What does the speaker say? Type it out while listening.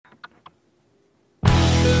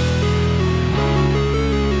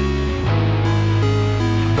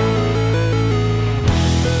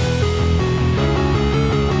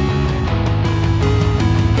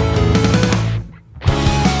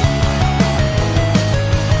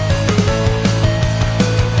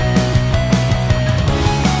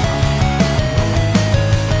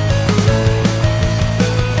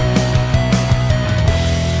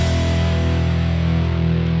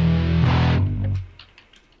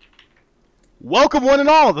Welcome, one and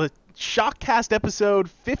all, to Shockcast episode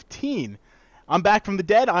 15. I'm back from the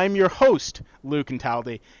dead. I'm your host, Luke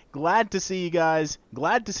Intaldi. Glad to see you guys.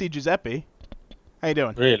 Glad to see Giuseppe. How you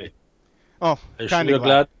doing? Really? Oh, Are you sure kind of you're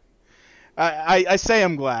glad. glad? I say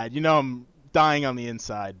I'm glad. You know I'm dying on the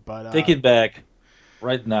inside, but Take it back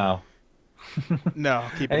right now. no,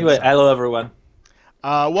 keep it Anyway, inside. hello everyone.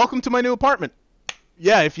 Welcome to my new apartment.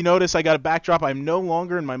 Yeah, if you notice, I got a backdrop. I'm no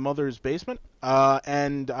longer in my mother's basement,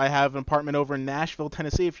 and I have an apartment over in Nashville,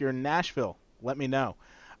 Tennessee. If you're in Nashville, let me know.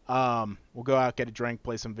 We'll go out, get a drink,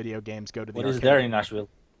 play some video games, go to the What is there arcade. in Nashville?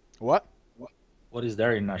 What? What is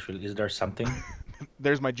there in Nashville? Is there something?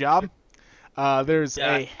 There's my job. There's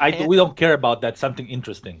Yeah, we don't care about that. Something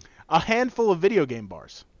interesting. a handful of video game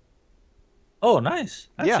bars. Oh, nice.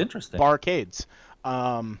 That's Yeah, interesting. barcades.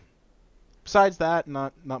 Um, Besides that,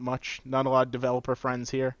 not much. Not a lot of developer friends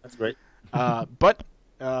here. That's great. But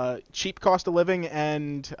cheap cost of living,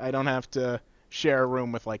 and I don't have to share a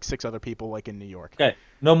room with like 6 other people like in New York. Okay,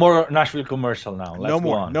 no more Nashville commercial now. No Let's go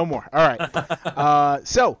more, on. no more. All right.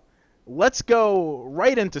 So let's go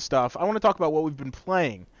right into stuff. I want to talk about what we've been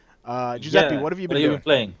playing. Giuseppe, Yeah. what have you What been have you doing? been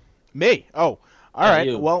playing? Me? Oh, all Yeah, right.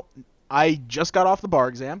 you. Well, I just got off the bar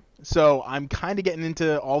exam, so I'm kind of getting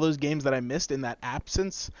into all those games that I missed in that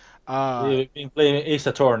absence. You've been playing Ace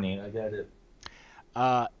Attorney. I get it.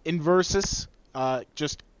 Inversus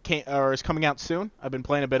just came or is coming out soon. I've been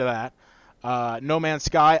playing a bit of that. No Man's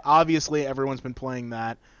Sky, obviously everyone's been playing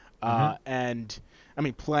that, hmm and I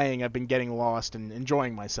mean playing. I've been getting lost and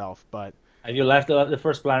enjoying myself, but Have you left the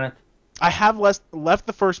first planet? I have left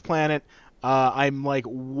the first planet. I'm like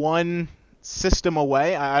one system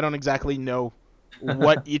away. I don't exactly know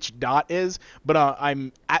what each dot is, but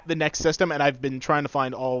I'm at the next system, and I've been trying to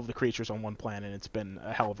find all of the creatures on one planet. It's been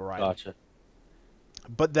a hell of a ride. Gotcha.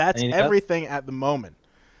 But that's Anything else? everything at the moment.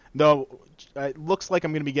 Though it looks like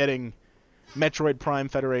I'm going to be getting Metroid Prime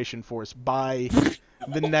Federation Force by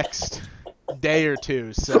the next day or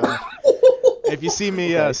two. So if you see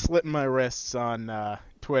me Okay. slitting my wrists on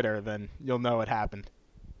Twitter, then you'll know it happened.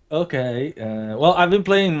 Okay. Well, I've been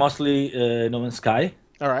playing mostly No Man's Sky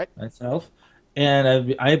All right. myself,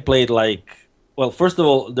 and I played like, well, first of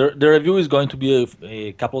all, the review is going to be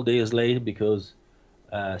a couple days late because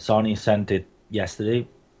Sony sent it yesterday.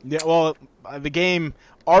 Yeah. Well, the game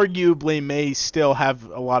arguably may still have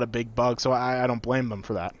a lot of big bugs, so I don't blame them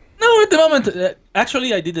for that. No, at the moment,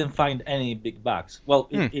 actually, I didn't find any big bugs. Well,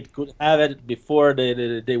 Hmm. it could have it before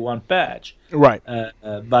the day one patch, Right.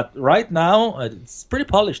 but right now it's pretty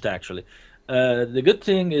polished actually. The good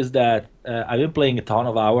thing is that I've been playing a ton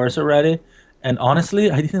of hours already, and honestly,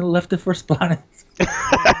 I didn't left the first planet.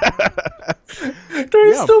 There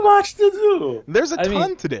is Yeah. too much to do. There's a I mean,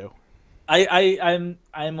 ton to do.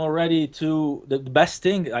 I'm already too the best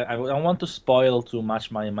thing. I don't want to spoil too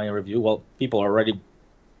much my review. Well, people are already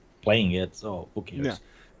playing it, so who Yeah. cares?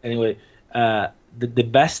 Anyway, the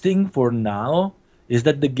best thing for now is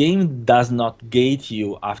that the game does not gate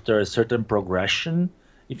you after a certain progression.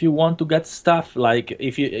 If you want to get stuff like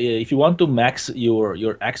if you want to max your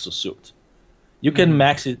exosuit, you can Hmm.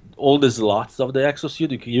 max it all the slots of the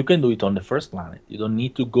exosuit. You can do it on the first planet. You don't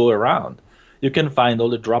need to go around. You can find all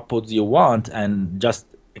the drop pods you want and just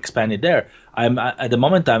expand it there. At the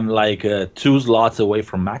moment I'm like 2 slots away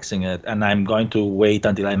from maxing it, and I'm going to wait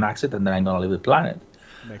until I max it, and then I'm gonna leave the planet.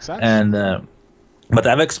 Makes sense. And but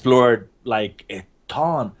I've explored like a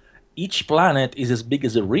ton. Each planet is as big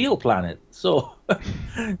as a real planet. So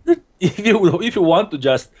if you want to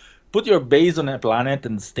just put your base on a planet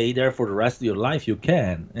and stay there for the rest of your life, you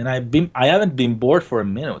can. And I haven't been bored for a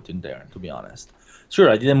minute in there, to be honest. Sure,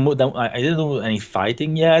 I didn't do any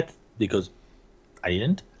fighting yet because I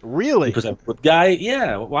didn't Really? because I'm a good guy.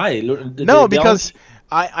 Yeah, why? No, The only because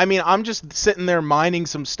I mean I'm just sitting there mining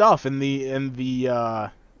some stuff in the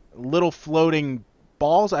little floating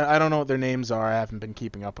balls. I don't know what their names are. I haven't been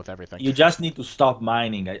keeping up with everything. You just need to stop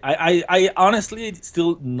mining. I honestly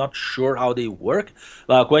still not sure how they work.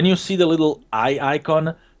 Like when you see the little eye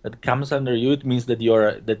icon that comes under you, it means that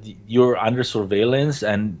you're under surveillance,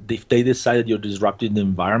 and if they decide that you're disrupting the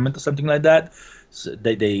environment or something like that,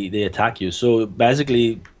 they attack you. So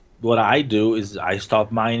basically, what I do is I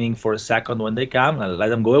stop mining for a second when they come, I let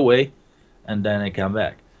them go away, and then I come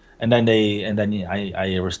back, and then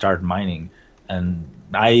I restart mining, and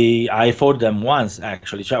I fought them once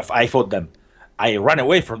actually. So I fought them. I ran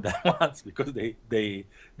away from them once because they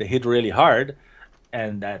hit really hard,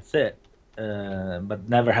 and that's it. But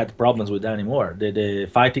never had problems with that anymore. The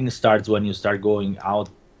fighting starts when you start going out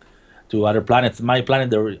to other planets. My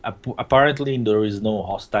planet, apparently there is no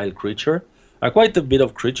hostile creature. Quite a bit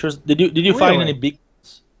of creatures. Did you find any Really? big?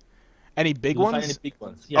 Any big Did you find any ones? big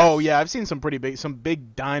ones? Oh Yes. yeah, I've seen some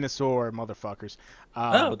big dinosaur motherfuckers.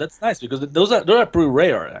 Oh, that's nice because those are pretty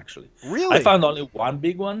rare actually. I Really? found only one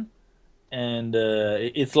big one, and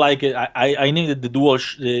it's like I needed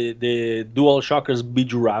the dual shockers B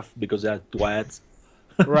giraffe because it had two heads.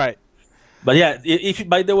 Right. But yeah, if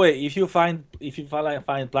by the way, if you find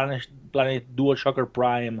Planet Dual Shocker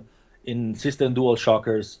Prime in System Dual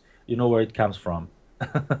Shockers, you know where it comes from.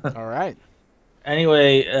 All right.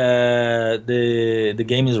 Anyway, the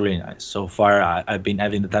game is really nice so far. I've been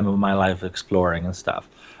having the time of my life exploring and stuff.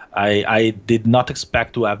 I did not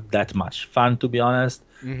expect to have that much fun, to be honest.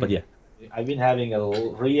 But Hmm. yeah, I've been having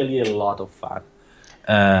really a lot of fun,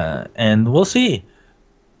 and we'll see.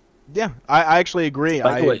 Yeah, I actually agree.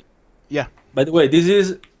 By the way, Yeah. this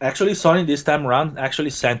is actually Sony this time around actually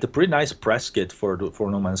sent a pretty nice press kit for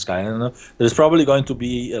No Man's Sky. I don't know. There's probably going to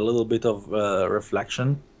be a little bit of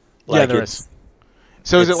reflection, Yeah, like there is.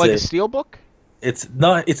 So is it it's like a a steel book? it's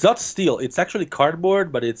not steel. It's actually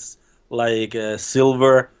cardboard, but it's like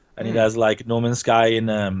silver, and it Hmm. has like No Man's Sky in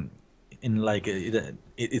like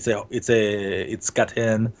it's cut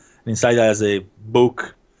in. And inside it has a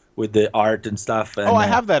book with the art and stuff, Oh, and I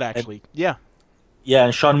have that and actually. Yeah. yeah,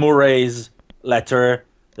 and Sean Murray's letter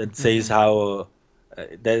that says Hmm. how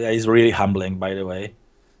that is really humbling. By the way,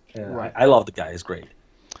 Right. I love the guy; he's great.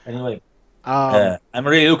 Anyway, Um. I'm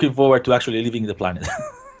really looking forward to actually leaving the planet.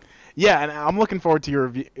 Yeah, and I'm looking forward to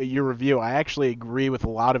your review. I actually agree with a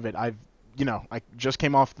lot of it. I just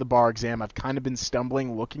came off the bar exam. I've kind of been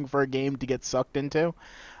stumbling looking for a game to get sucked into.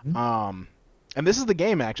 Um, and this is the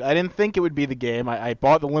game actually. I didn't think it would be the game. I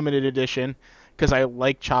bought the limited edition because I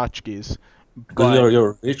like tchotchkes, Because but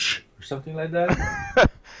you're rich or something like that.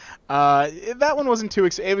 that one wasn't too.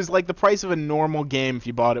 It was like the price of a normal game if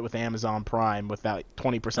you bought it with Amazon Prime with that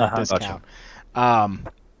 20% Gotcha. discount. Um,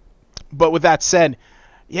 but with that said,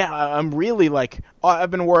 yeah, I'm really like I've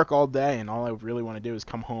been at work all day, and all I really want to do is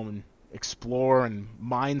come home and explore and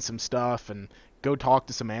mine some stuff and go talk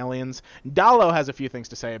to some aliens. Dalo has a few things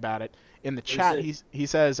to say about it in the What do you chat. say? He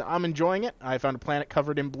says I'm enjoying it. I found a planet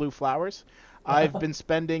covered in blue flowers. I've been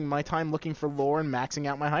spending my time looking for lore and maxing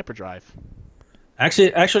out my hyperdrive.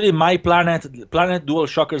 Actually, my Planet Dual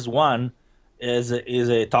Shockers One, is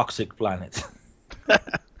a toxic planet.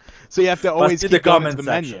 So you have to Must always be the keep going into comment the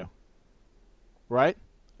section. menu, right?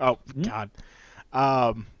 Oh Hmm? God.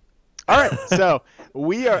 Um, all right, so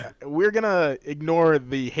we're gonna ignore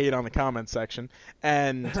the hate on the comment section,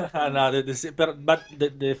 and No, but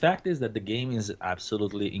the fact is that the game is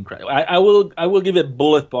absolutely incredible. I will give it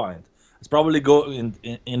bullet point. It's probably go in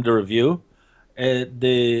the review.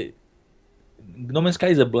 The No Man's Sky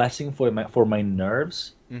is a blessing for my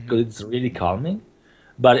nerves Mhm. because it's really calming,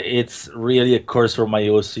 but it's really a curse for my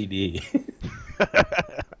OCD.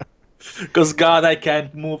 Because God, I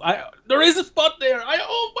can't move. There is a spot there.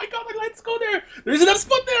 Oh my God, let's go there. There is another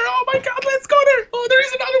spot there. Oh my God, let's go there. Oh, there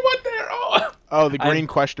is another one there. Oh, Oh, the I'm green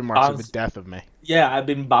question marks are the bounce. death of me. Yeah, I've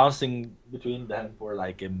been bouncing between them for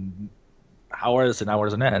like hours and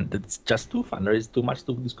hours on end. It's just too fun. There is too much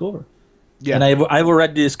to discover. Yeah, And I've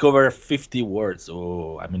already discovered 50 words.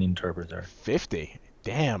 Oh, I'm an interpreter. 50.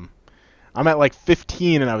 Damn. I'm at like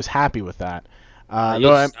 15, and I was happy with that. Uh, Though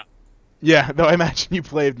you I'm Yeah, though I imagine you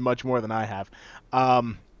played much more than I have.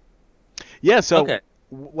 Um, yeah, so okay?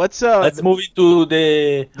 let's Let's move into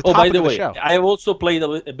the. the Oh, by topic the of the way, show. I've also played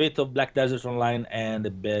a bit of Black Desert Online and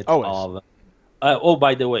a bit Always of. Oh,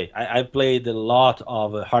 by the way, I played a lot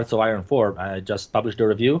of Hearts of Iron 4. I just published a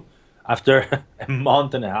review after a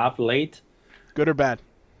month and a half late. good or bad?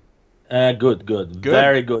 Good, Good.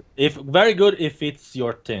 very good if it's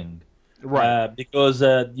your thing, Right. because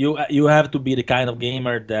you have to be the kind of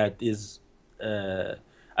gamer that is uh,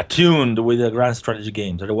 attuned with the grand strategy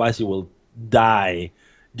games. Otherwise, you will die.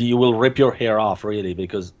 You will rip your hair off really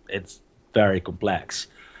because it's very complex.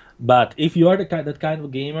 But if you are that kind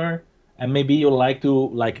of gamer, and maybe you like to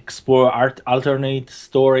like explore alternate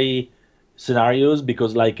story scenarios,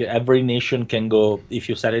 because like every nation can go, if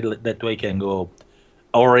you set it that way, can go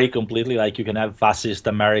array completely. Like you can have fascist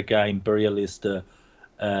America, imperialist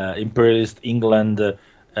England.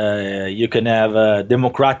 You can have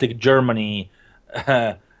democratic Germany.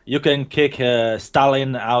 You can kick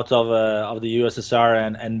Stalin out of the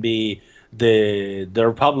USSR and be the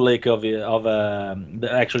Republic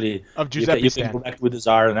actually Of you can Giuseppe-Stan. connect with the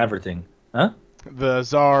Tsar and everything. Huh? The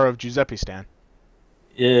Tsar of Giuseppe-Stan.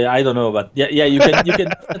 Yeah, I don't know, but yeah, you can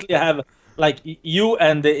definitely have like you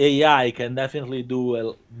and the AI can definitely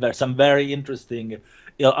do some very interesting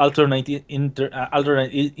alternate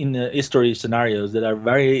in history scenarios that are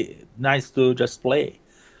very nice to just play.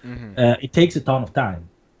 Hmm. It takes a ton of time,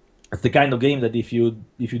 It's the kind of game that if you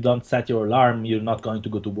don't set your alarm, you're not going to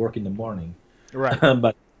go to work in the morning. Right.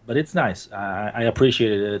 But it's nice. I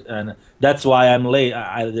appreciated it, and that's why I'm late.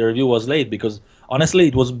 The review was late because honestly,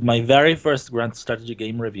 it was my very first grand strategy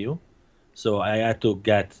game review, so I had to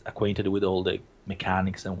get acquainted with all the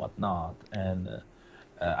mechanics and whatnot, and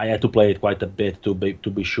I had to play it quite a bit to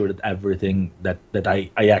be sure that everything that I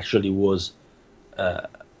actually was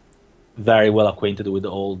very well acquainted with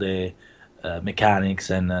all the mechanics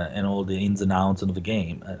and all the ins and outs of the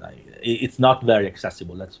game. It's not very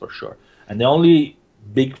accessible, that's for sure. And the only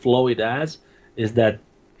big flaw it has is that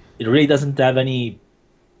it really doesn't have any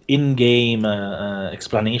in-game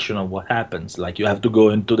explanation of what happens. Like you have to go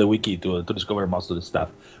into the wiki to discover most of the stuff,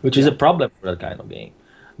 which is Yeah. a problem for that kind of game.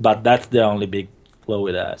 But that's the only big flaw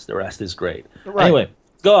it has. The rest is great. Right. Anyway,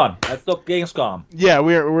 go on. Let's talk Gamescom. Yeah,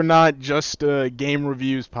 we're not just a game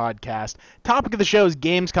reviews podcast. Topic of the show is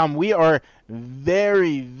Gamescom. We are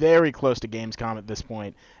very, very close to Gamescom at this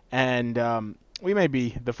point, and we may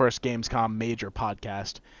be the first Gamescom major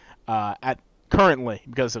podcast at currently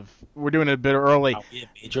because of we're doing it a bit early. Are we a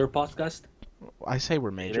major podcast? I say we're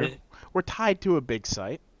major. Really? We're tied to a big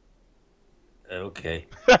site. Okay.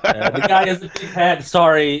 The guy has a big head.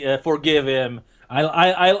 Sorry, forgive him.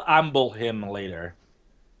 I'll humble him later.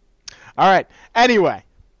 All right. Anyway.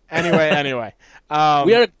 We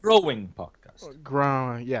are a growing podcast.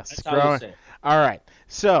 Growing. Yes, That's how you growing. say it. All right.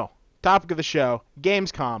 So, topic of the show,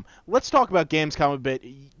 Gamescom. Let's talk about Gamescom a bit.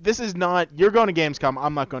 This is not you're going to Gamescom.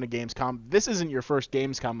 I'm not going to Gamescom. This isn't your first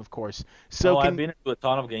Gamescom, of course. So, No, I've been to a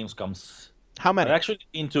ton of Gamescoms. how I've many? actually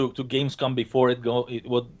been to Gamescom before it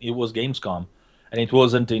was Gamescom, and it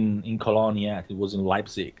wasn't in Cologne yet. It was in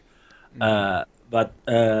Leipzig. But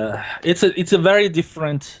it's a very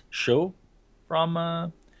different show from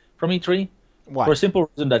E3 Why? for a simple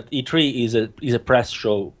reason that E3 is a press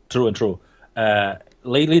show through and through.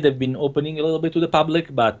 Lately, they've been opening a little bit to the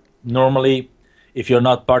public, but normally, if you're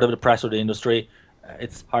not part of the press or the industry,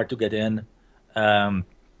 it's hard to get in. Um,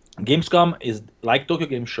 Gamescom is like Tokyo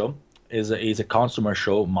Game Show, is a consumer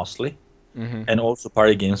show mostly, and also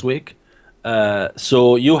Party Games Week.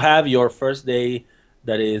 So you have your first day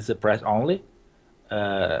that is a press only,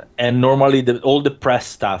 and normally all the press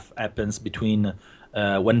stuff happens between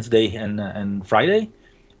Wednesday and Friday.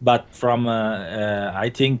 But from I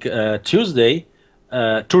think Thursday,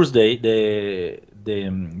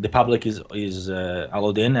 the public is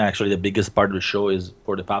allowed in. Actually, the biggest part of the show is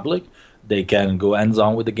for the public. They can go hands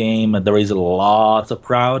on with the game. There is lots of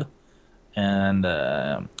crowd, and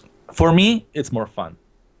for me, it's more fun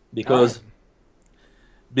because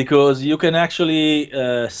because you can actually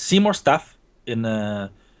see more stuff in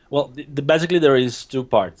well basically there is two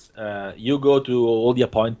parts. You go to all the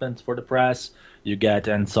appointments for the press, you get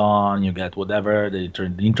hands on, you get whatever the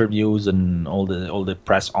interviews and all the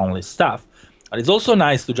press only stuff. But it's also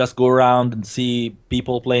nice to just go around and see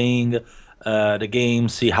people playing the game,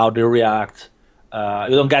 see how they react.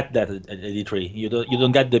 You don't get that at E3. You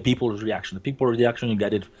don't get the people's reaction. The people's reaction you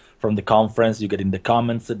get it from the conference. You get in the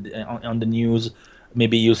comments on the news.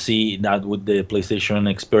 Maybe you see that with the PlayStation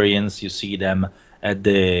experience. You see them at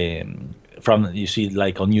the from you see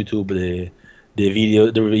like on YouTube the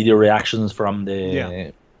video reactions from the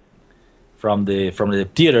Yeah. from the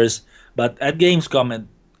theaters. But at Gamescom and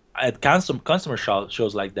at consumer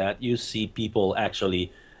shows like that, you see people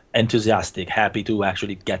actually enthusiastic, happy to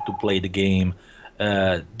actually get to play the game.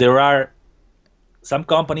 There are some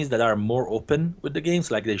companies that are more open with the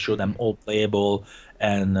games, like they show them all playable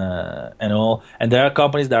and all. And there are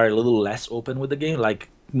companies that are a little less open with the game, like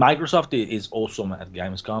Microsoft is awesome at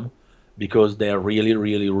Gamescom because they are really,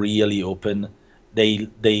 really, really open. They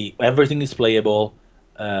everything is playable.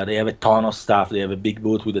 They have a ton of stuff. They have a big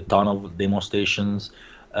booth with a ton of demonstrations.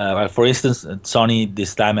 For instance, Sony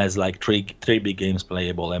this time has like three big games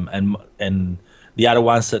playable, and the other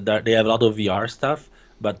ones that they have a lot of VR stuff.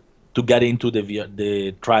 But to get into the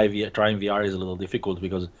VR, trying VR is a little difficult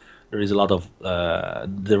because there is a lot of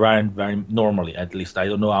there aren't very normally, at least I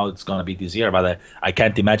don't know how it's gonna be this year, but I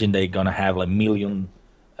can't imagine they're gonna have like million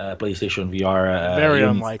PlayStation VR Very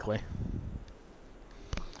units. unlikely.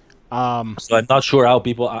 So I'm not sure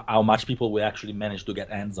how much people will actually manage to get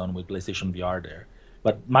hands on with PlayStation VR there.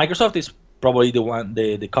 But Microsoft is probably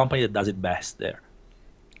the company that does it best there,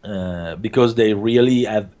 because they really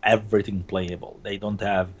have everything playable. They don't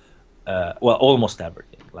have well almost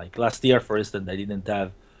everything. Like last year, for instance, they didn't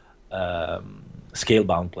have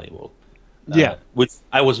Scalebound playable, Yeah. which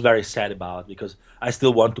I was very sad about because I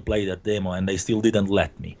still want to play that demo and they still didn't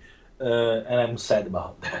let me, and I'm sad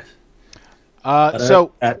about that. But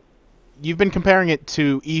So you've been comparing it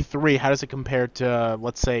to E3. How does it compare to,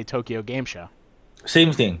 let's say, Tokyo Game Show?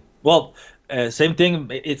 same thing. Well, same thing.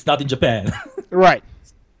 It's not in Japan. Right.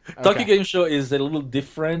 Tokyo Okay. Game Show is a little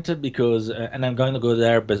different because, and I'm going to go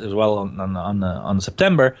there as well on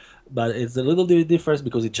September, but it's a little bit different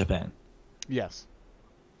because it's Japan, Yes.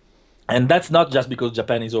 and that's not just because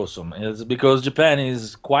Japan is awesome. It's because Japan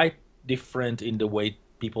is quite different in the way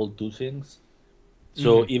people do things.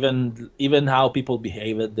 So Hmm. even how people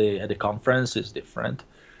behave at the conference is different.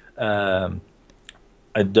 Um,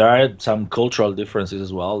 and there are some cultural differences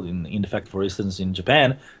as well. In fact, for instance, in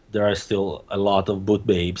Japan, there are still a lot of boot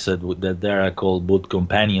babes that they are called boot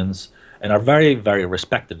companions and are very very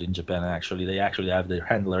respected in Japan. Actually, they actually have their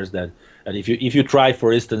handlers that. And if you try,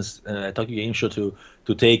 for instance, at Tokyo Game Show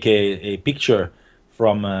to take a picture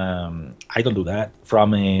from I don't do that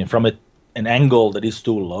from an angle that is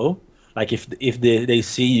too low. Like if they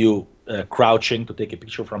see you crouching to take a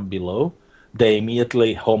picture from below, they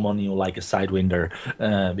immediately home on you like a sidewinder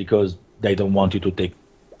because they don't want you to take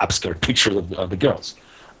upskirt pictures of the girls.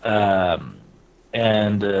 Um,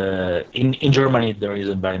 and in Germany, there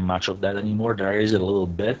isn't very much of that anymore. There is a little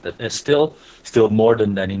bit. It's still more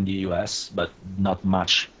than that in the US, but not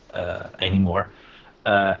much anymore.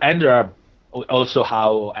 And there are also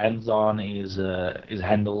how hands-on is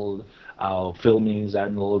handled, how filming is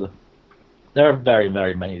handled. There are very,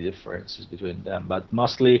 very many differences between them, but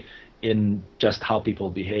mostly in just how people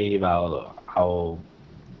behave, how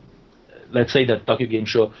let's say that Tokyo Game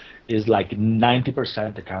Show is like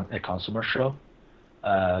 90% a consumer show.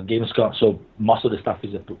 Gamescom, so most of the stuff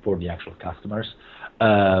is for the actual customers.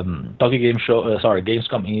 Tokyo Game Show, sorry,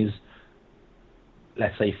 Gamescom is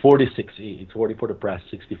let's say 40-60. It's 40 for the press,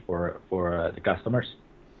 60 for the customers.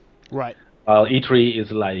 Right. E3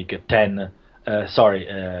 is like 10,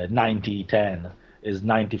 90-10 is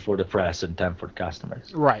 90 for the press and 10 for the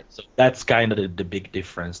customers. Right. So that's kind of the big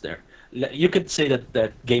difference there. You could say that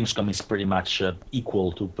Gamescom is pretty much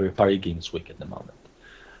equal to Paris Games Week at the moment.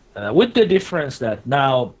 With the difference that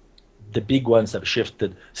now the big ones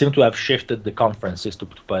seem to have shifted the conferences to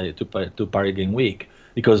Paris Game Week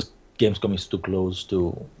because Gamescom is too close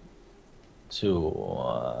to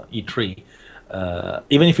E3.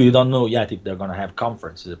 Even if you don't know yet if they're going to have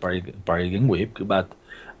conferences at Paris Game Week, but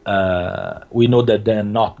we know that they're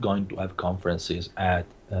not going to have conferences at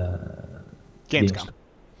Gamescom. Gamescom.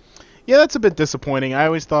 Yeah, that's a bit disappointing. I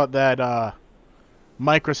always thought that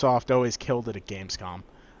Microsoft always killed it at Gamescom.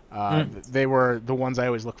 Mm. They were the ones I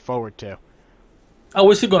always look forward to. Oh,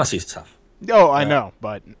 we're still going to see stuff. Oh, I Uh, know,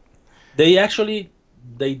 but they actually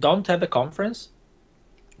they don't have a conference,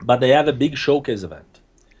 but they have a big showcase event.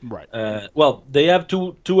 right. Well, they have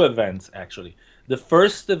two events actually. The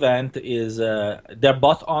first event is they're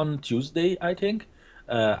both on Tuesday, I think.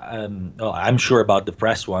 Well, I'm sure about the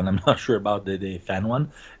press one. I'm not sure about the fan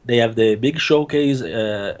one. They have the big showcase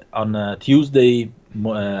on Tuesday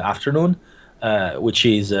afternoon, which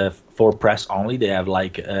is for press only. They have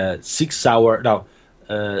like 6 hour, no,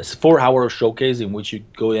 4 hour showcase in which you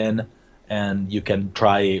go in and you can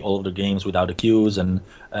try all of the games without the queues. And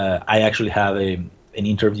I actually have an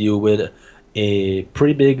interview with a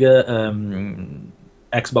pretty big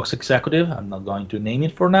Xbox executive. I'm not going to name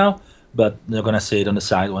it for now, but they're gonna say it on the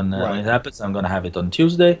side when Right. it happens. I'm gonna have it on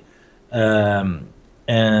Tuesday, um,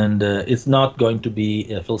 and it's not going to be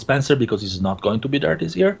Phil Spencer because he's not going to be there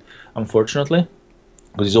this year, unfortunately.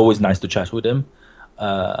 Because it's always nice to chat with him.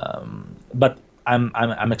 But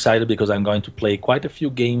I'm excited because I'm going to play quite a few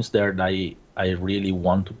games there that I really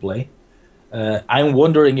want to play. I'm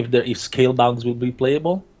wondering if Scalebound will be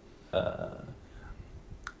playable.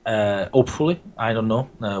 Hopefully, I don't know.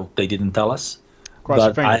 They didn't tell us, Cross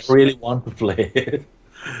your but I fingers. really want to play it.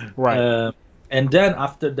 Right. And then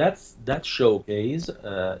after that showcase,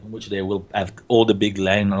 in which they will have all the big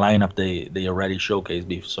lineup they already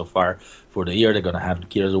showcased so far for the year. They're gonna have the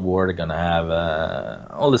Gears of War. They're gonna have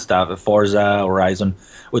all the stuff, Forza Horizon,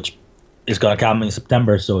 which is gonna come in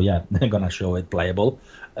September. So yeah, they're gonna show it playable.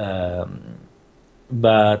 Um,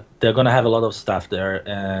 but they're gonna have a lot of stuff there,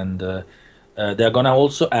 and they're gonna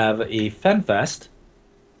also have a fan fest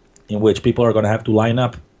in which people are gonna have to line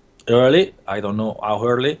up early. I don't know how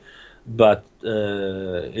early, but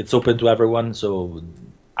it's open to everyone. So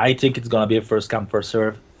I think it's gonna be a first come first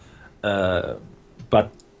serve. Uh,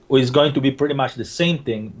 but it's going to be pretty much the same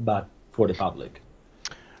thing, but for the public.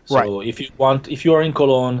 Right. So if you are in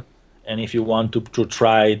Cologne, and if you want to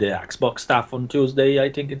try the Xbox stuff on Tuesday,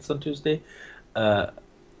 I think it's on Tuesday. Uh,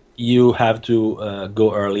 you have to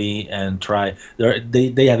go early and try.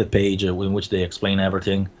 They have a page in which they explain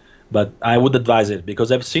everything, but I would advise it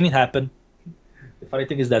because I've seen it happen. The funny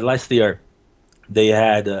thing is that last year they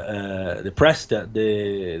had the press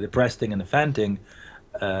thing and the fan thing.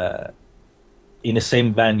 Uh, in the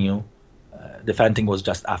same venue. The Fanting was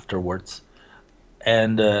just afterwards,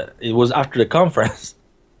 and it was after the conference,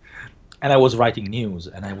 and I was writing news,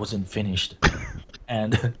 and I wasn't finished,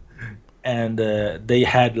 and they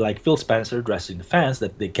had like Phil Spencer dressing the fans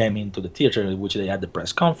that they came into the theater in which they had the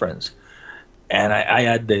press conference, and I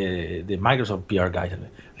had the Microsoft PR guy tell me,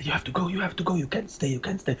 "You have to go, you have to go, you can't stay, you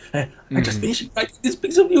can't stay. I'm just finishing writing this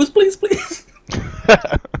piece of news, please, please."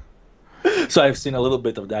 So I've seen a little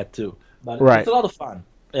bit of that too, but it's Right. a lot of fun.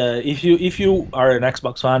 If you are an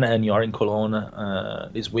Xbox fan and you are in Cologne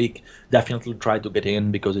this week, definitely try to get in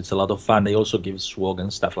because it's a lot of fun. They also give swag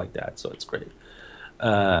and stuff like that, so it's great.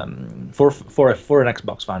 For an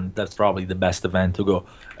Xbox fan, that's probably the best event to go,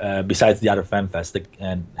 besides the other FanFest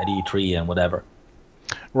and at E3 and whatever.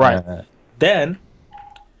 Right. Then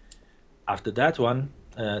after that one,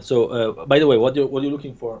 by the way, what are you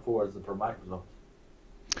looking for Microsoft?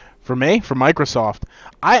 For me, for Microsoft,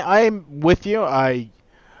 I'm with you. I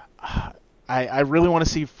really want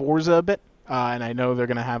to see Forza a bit, and I know they're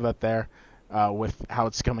going to have that there with how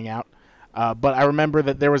it's coming out. But I remember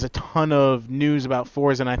that there was a ton of news about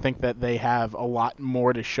Forza, and I think that they have a lot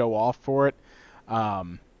more to show off for it.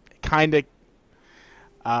 Kind of.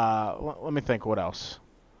 Let me think. What else?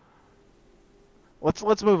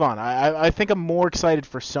 Let's move on. I think I'm more excited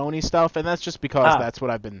for Sony stuff, and that's just because Ah, that's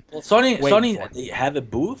what I've been well, Sony waiting Sony for. they have a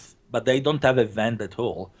booth, but they don't have event at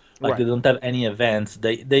all. Like they Right. don't have any events.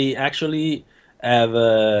 They actually have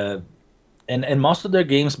and most of their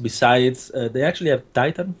games besides they actually have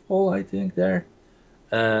Titanfall, I think there.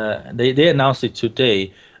 They announced it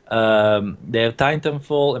today. They have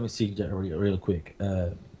Titanfall. Let me see that real quick.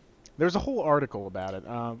 There's a whole article about it.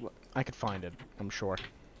 I could find it. I'm sure.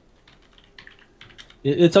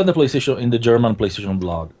 It's on the PlayStation in the German PlayStation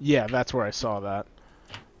blog. Yeah, that's where I saw that.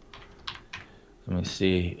 Let me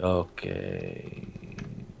see. Okay.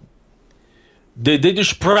 De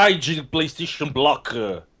Spreige PlayStation blog.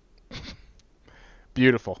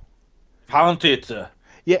 Beautiful. Found it.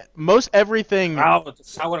 Yeah, Sauerkrauts.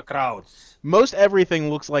 most everything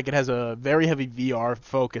looks like it has a very heavy VR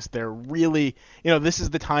focus. They're really, this is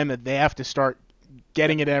the time that they have to start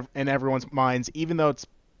getting it in everyone's minds, even though it's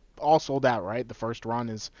all sold out, right? The first run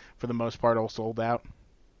is, for the most part, all sold out.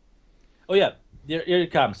 Oh yeah, here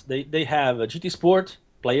it comes. They have a GT Sport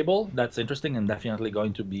playable. That's interesting, and definitely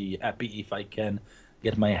going to be happy if I can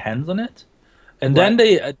get my hands on it. And Right.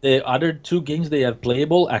 then the other two games they have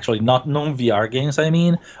playable, actually not non VR games. I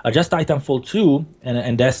mean, are just Titanfall 2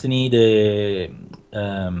 and Destiny the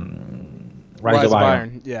Rise of Rise of Iron.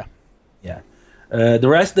 Iron, yeah. Yeah. The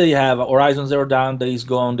rest they have Horizon Zero Dawn, Days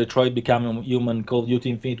Gone, Detroit Become Human, Call of Duty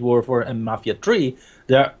Infinite Warfare, and Mafia 3.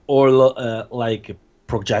 They're all like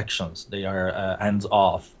projections. They are hands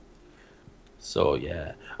off. So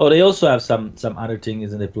yeah. Oh, they also have some other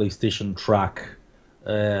things in the PlayStation track,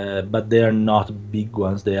 but they are not big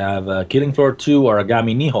ones. They have Killing Floor 2 or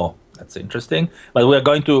Agami Niho. That's interesting. But we are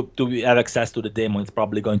going to have access to the demo. It's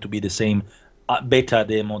probably going to be the same beta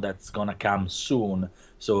demo that's gonna come soon.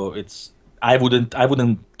 So it's I wouldn't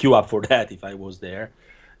queue up for that if I was there,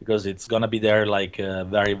 because it's gonna be there like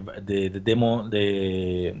very the demo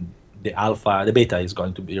the alpha the beta is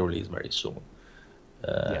going to be released very soon.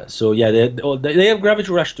 Yeah. So yeah, they have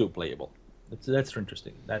Gravity Rush 2 playable. That's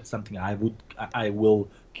interesting. That's something I will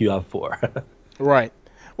queue up for. Right.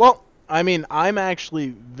 Well, I mean, I'm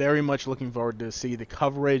actually very much looking forward to see the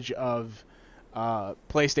coverage of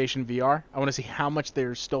PlayStation VR. I want to see how much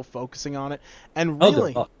they're still focusing on it. And Oh,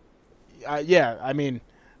 really, yeah, I mean,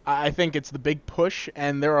 I think it's the big push,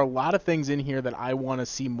 and there are a lot of things in here that I want to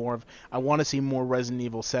see more of. I want to see more Resident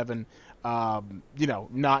Evil 7.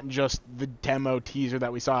 Not just the demo teaser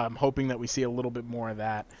that we saw. I'm hoping that we see a little bit more of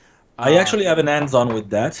that. I Uh, actually have an hands-on with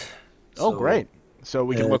that. oh, So great. So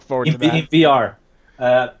we can look forward to in that. VR,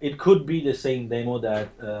 it could be the same demo that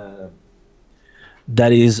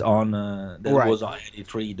is on that Right. was on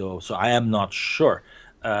 83 though. So I am not sure.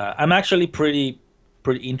 I'm actually pretty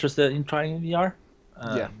interested in trying VR,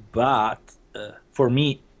 Yeah. but for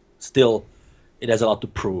me, still, it has a lot to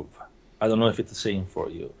prove. I don't know if it's the same for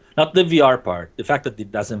you. Not the VR part, the fact that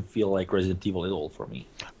it doesn't feel like Resident Evil at all for me.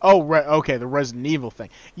 Oh, right. Okay, the Resident Evil thing.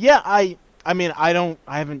 Yeah, I mean, I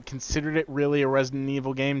haven't considered it really a Resident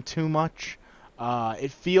Evil game too much.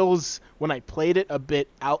 It feels when I played it a bit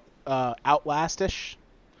Outlastish,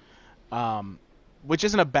 um, which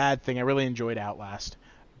isn't a bad thing. I really enjoyed Outlast,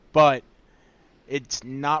 but it's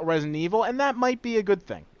not Resident Evil, and that might be a good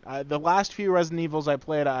thing. The last few Resident Evils I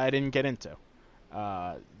played, I didn't get into.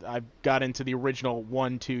 I got into the original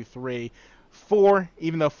 1, 2, 3, 4,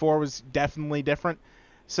 even though 4 was definitely different.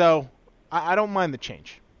 So I don't mind the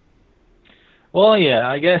change. Well, yeah,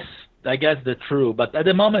 I guess the true. But at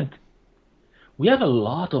the moment, we have a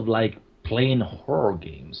lot of like plain horror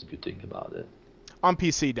games. If you think about it. On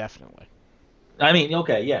PC, definitely. I mean,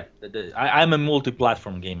 okay, yeah. I'm a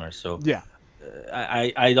multi-platform gamer, so Yeah.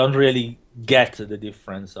 I don't really get the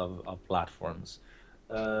difference of platforms.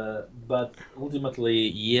 But ultimately,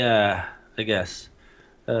 yeah, I guess.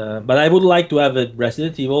 But I would like to have a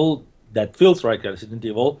Resident Evil that feels like Resident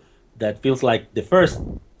Evil, that feels like the first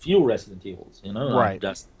few Resident Evils, not Right.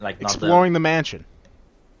 just like not the Exploring the mansion.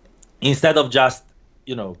 instead of just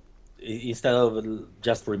instead of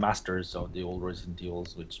just remasters of the old Resident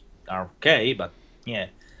Evils, which are okay, but yeah,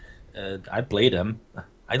 I play them.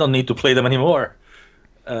 I don't need to play them anymore.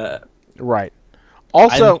 Right. I'm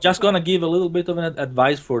Also, just gonna give a little bit of an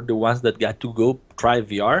advice for the ones that got to go try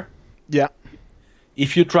VR. yeah.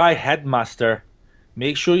 If you try Headmaster,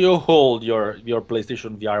 make sure you hold your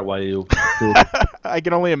PlayStation VR while you do it, I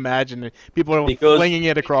can only imagine it. People are because flinging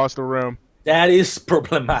it across the room. that is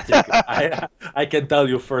problematic. I can tell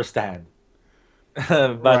you firsthand.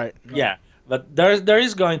 But Right. yeah, but there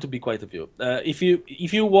is going to be quite a few. If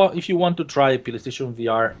you want to try PlayStation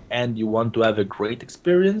VR and you want to have a great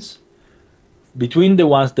experience, between the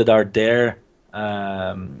ones that are there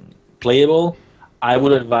playable, I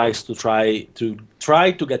would advise to try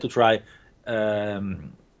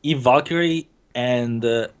Eve Valkyrie and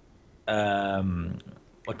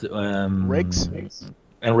what Riggs?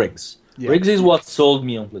 and Riggs. Yeah. Riggs is what sold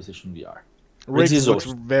me on PlayStation VR. Riggs is looks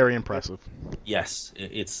awesome. very impressive. Yes,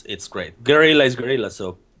 it's great. Guerrilla is Guerrilla,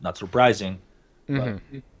 so not surprising. Hmm. But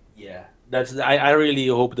yeah, I really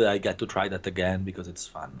hope that I get to try that again because it's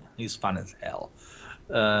fun. It's fun as hell.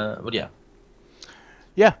 But yeah.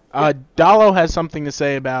 Yeah. Dalo has something to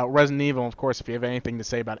say about Resident Evil. Of course, if you have anything to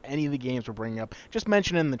say about any of the games we're bringing up, just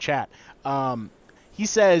mention it in the chat. He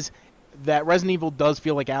says that Resident Evil does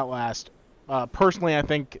feel like Outlast. Personally, I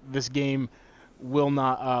think this game will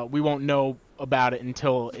not. We won't know about it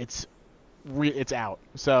until it's out.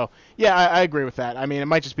 So yeah, I agree with that. I mean, it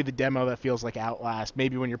might just be the demo that feels like Outlast.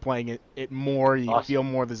 Maybe when you're playing it more, you Awesome. feel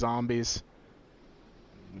more the zombies.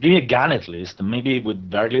 Give me a gun at least, maybe with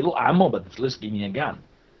very little ammo, but at least give me a gun.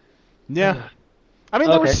 Yeah. I mean,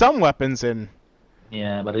 there were Okay. some weapons in.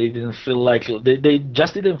 Yeah, but it didn't feel like they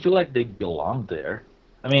just didn't feel like they belonged there.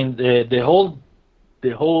 I mean, the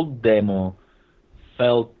whole demo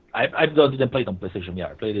felt. I didn't play it on PlayStation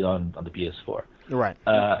VR. I played it on the PS4. Right.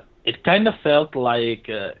 It kind of felt like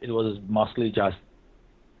it was mostly just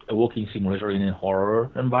a walking simulator in a horror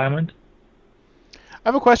environment. I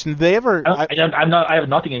have a question. Did they ever? I have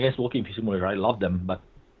nothing against walking simulator. I love them, but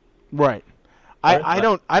Right. Right, I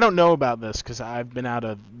but- don't know about this because I've been out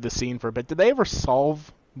of the scene for a bit. Did they ever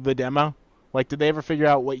solve the demo? Like, did they ever figure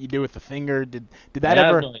out what you do with the finger? Did that I have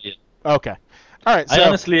ever? no idea. Okay. All right. I So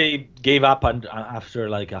honestly gave up after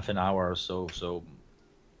like half an hour or so. So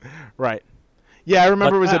right. Yeah, I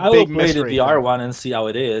remember it was a I big will play the mystery. VR thing. one and see how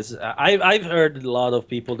it is. I've heard a lot of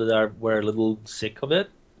people that were a little sick of it,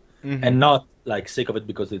 Mhm. and not like sick of it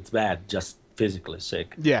because it's bad, just physically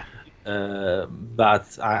sick. Yeah.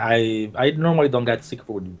 But I normally don't get sick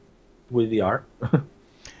with VR.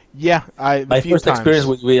 Yeah. The My few first times. experience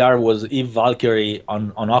with VR was Eve Valkyrie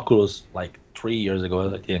on Oculus like 3 years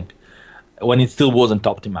ago, I think, when it still wasn't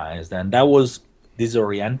optimized, and that was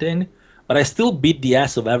disorienting. But I still beat the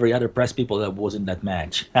ass of every other press people that was in that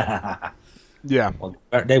match. Yeah. Well,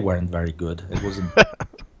 they weren't very good. It wasn't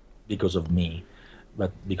because of me,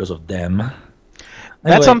 but because of them.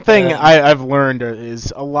 That's Anyway, something I've learned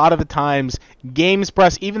is a lot of the times games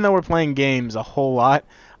press, even though we're playing games a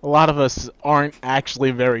lot of us aren't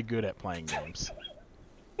actually very good at playing games.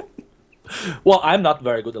 Well, I'm not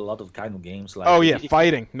very good at a lot of kind of games. Like Oh yeah, if-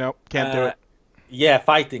 fighting. Nope, can't do it. Yeah,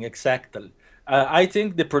 fighting exactly. I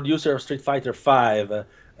think the producer of Street Fighter V,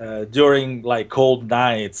 during like cold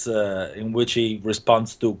nights in which he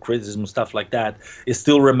responds to criticism stuff like that, he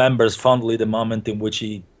still remembers fondly the moment in which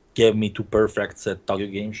he gave me 2 perfects at Tokyo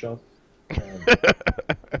Game Show,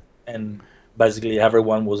 and basically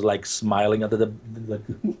everyone was like smiling at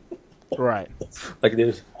Right. like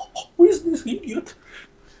this. Who is this idiot?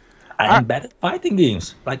 I'm bad at fighting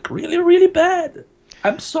games, like really, really bad.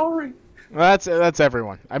 I'm sorry. Well, that's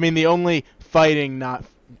everyone. I mean, the only fighting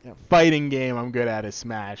game I'm good at is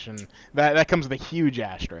Smash, and that comes with a huge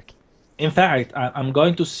asterisk. In fact, I'm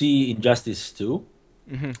going to see Injustice 2,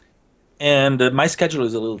 Mhm. and my schedule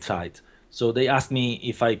is a little tight. So they asked me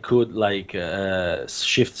if I could like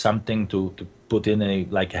shift something to put in a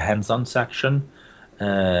hands-on section.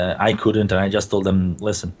 I couldn't, and I just told them,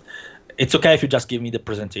 listen, it's okay if you just give me the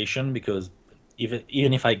presentation because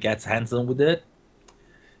even if I get hands-on with it,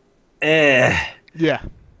 Yeah.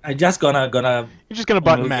 I just gonna You're just gonna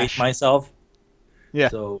button humiliate mash. myself. Yeah.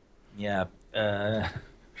 So yeah,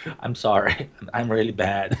 I'm sorry. I'm really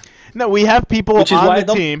bad, No, we have people which is on why the I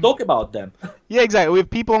don't team. talk about them. Yeah, exactly. We have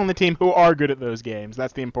people on the team who are good at those games.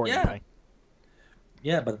 That's the important Yeah, thing.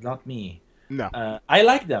 yeah, but not me. No. I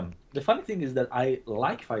like them. The funny thing is that I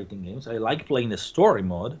like fighting games. I like playing the story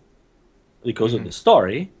mode because of Hmm. the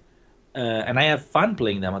story, and I have fun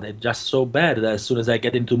playing them. But they're just so bad that as soon as I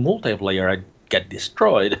get into multiplayer, I get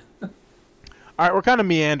destroyed. All right, we're kind of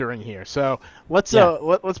meandering here, so Yeah.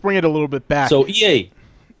 let's bring it a little bit back. So EA,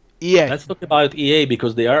 EA. let's talk about EA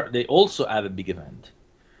because they also have a big event.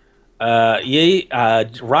 EA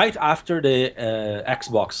right after the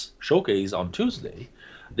Xbox showcase on Tuesday,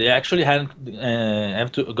 they actually have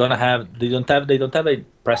to gonna have they don't have a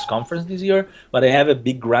press conference this year, but they have a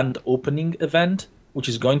big grand opening event which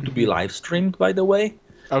is going to be Hmm. live streamed, by the way.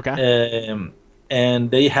 Okay. Um, and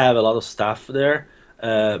they have a lot of stuff there.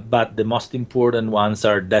 But the most important ones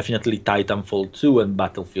are definitely Titanfall 2 and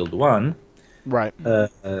Battlefield 1, Right.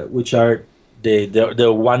 which are the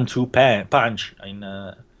 1-2 punch in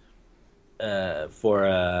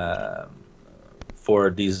for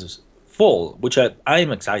this fall, which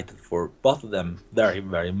I'm excited for both of them very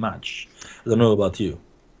very much. I don't know about you.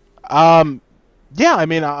 Um. Yeah. I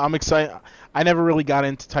mean, I'm excited. I never really got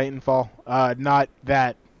into Titanfall. Not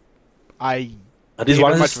that I This gave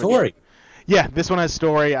one it is a much of a. story. Yeah, this one has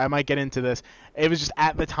story. I might get into this. It was just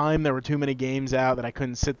at the time there were too many games out that I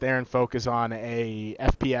couldn't sit there and focus on a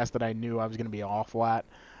FPS that I knew I was going to be awful at.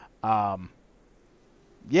 Um,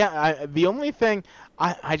 yeah, the only thing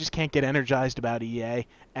I just can't get energized about EA,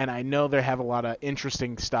 and I know they have a lot of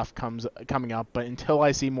interesting stuff coming up, but until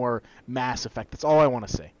I see more Mass Effect, that's all I want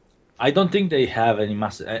to see. I don't think they have any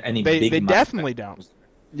They big Mass Effect definitely don't. games.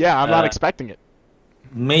 Yeah, I'm not Uh, expecting it.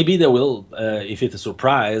 Maybe they will if it's a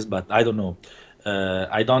surprise, but I don't know.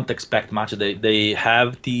 I don't expect much. They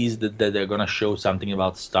have teased that they're gonna show something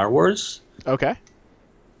about Star Wars, Okay.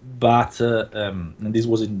 but and this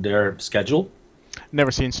was in their schedule.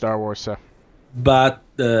 Never seen Star Wars, so. But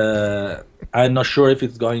I'm not sure if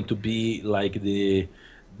it's going to be like the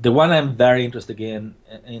one I'm very interested in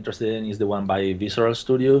is the one by Visceral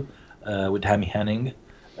Studio with Hammy Henning.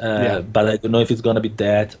 Yeah. But I don't know if it's gonna be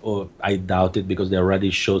that, or I doubt it because they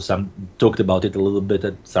already talked about it a little bit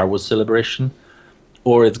at Star Wars Celebration,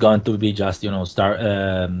 or it's going to be just Star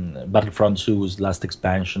Battlefront 2's last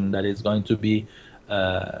expansion that is going to be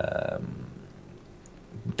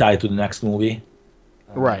tied to the next movie,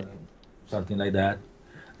 uh, Right. something like that,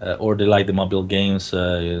 or they like the mobile games,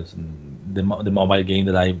 the mobile game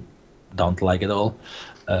that I don't like at all,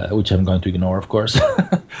 which I'm going to ignore, of course.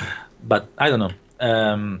 But I don't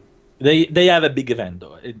know. They have a big event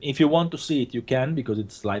though. If you want to see it, you can because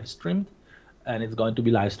it's live streamed, and it's going to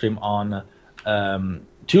be live streamed on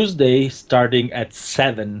Tuesday, starting at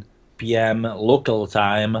 7 p.m. local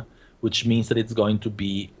time, which means that it's going to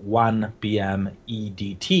be 1 p.m.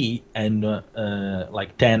 EDT and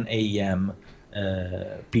like 10 a.m.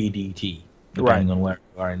 PDT, Right. depending on where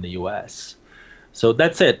you are in the US. So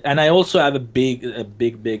that's it. And I also have a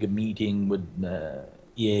big meeting with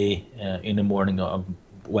EA in the morning of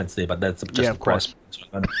Wednesday, but that's Yeah, just a of press. course.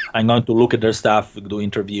 So I'm going to look at their stuff, do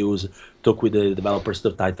interviews, talk with the developers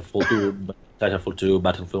of Titanfall 2,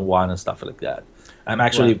 Battlefield 1, and stuff like that. I'm Right.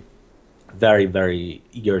 actually very, very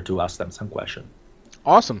eager to ask them some question.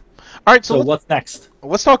 Awesome. All right, so So what's next?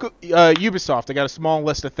 let's talk Ubisoft. I got a small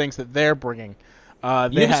list of things that they're bringing. They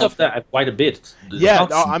have. Ubisoft have quite a bit. It's Yeah, not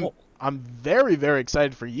no, I'm small. I'm very very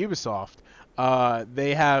excited for Ubisoft.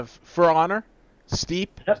 They have For Honor,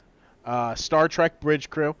 Steep, Yep. Star Trek Bridge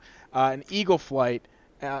Crew, an Eagle Flight,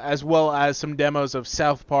 as well as some demos of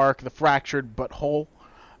South Park, The Fractured But Whole,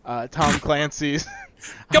 Tom Clancy's.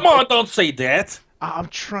 Come on, don't say that. I'm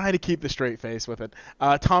trying to keep the straight face with it.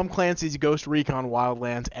 Tom Clancy's Ghost Recon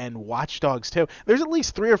Wildlands and Watch Dogs 2. There's at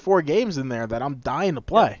least 3 or 4 games in there that I'm dying to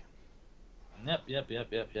play.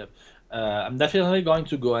 Yep. I'm definitely going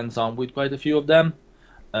to go hands on with quite a few of them.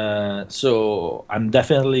 So I'm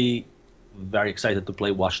definitely very excited to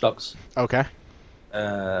play Watch Dogs. Okay.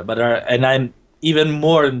 And I'm even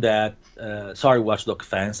more than that. Sorry, Watch Dogs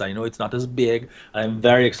fans. I know it's not as big. I'm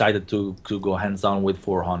very excited to go hands on with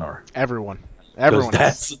For Honor. Everyone. Because Everyone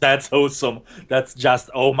is. that's awesome. That's just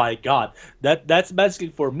oh my god. That's basically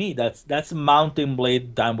for me. That's Mountain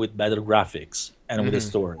Blade done with better graphics and with a Mhm.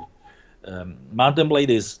 story. Mountain Blade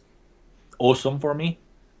is awesome for me.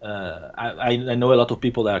 I know a lot of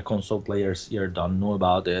people that are console players here don't know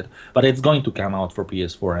about it, but it's going to come out for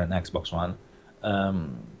PS4 and Xbox One.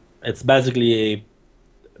 Um, it's basically a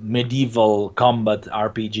medieval combat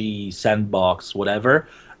RPG sandbox, whatever,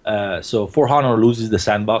 So For Honor loses the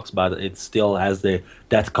sandbox, but it still has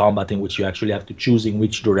that combat in which you actually have to choose in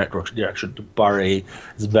which direction to parry.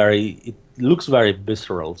 It looks very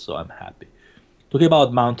visceral, so I'm happy. Talking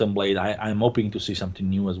about Mountain Blade, I'm hoping to see something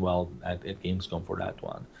new as well at Gamescom for that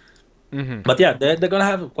one. Mm-hmm. But yeah, they're gonna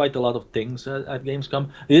have quite a lot of things at Gamescom.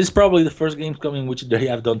 It is probably the first Gamescom in which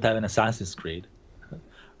don't have an Assassin's Creed,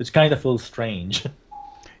 which kind of feels strange.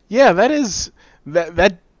 Yeah,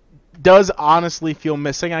 that does honestly feel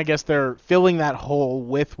missing. I guess they're filling that hole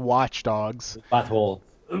with Watch Dogs. That hole.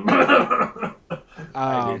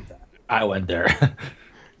 Um, I went there.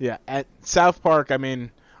 yeah, at South Park, I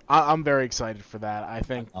mean, I'm very excited for that. I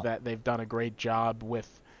think that they've done a great job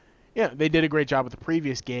with. Yeah, they did a great job with the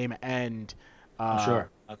previous game, and I'm sure.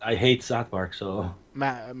 I hate South Park, so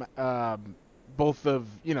both of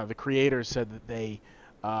the creators said that they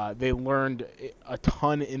learned a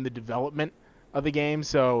ton in the development of the game.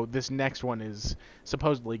 So this next one is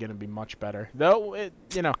supposedly going to be much better, though.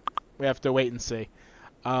 We have to wait and see.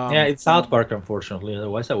 Yeah, it's South Park, unfortunately.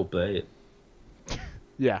 Otherwise, I would play it.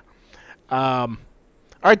 Yeah. All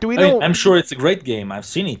right. Do we know? I'm sure it's a great game. I've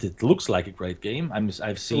seen it. It looks like a great game.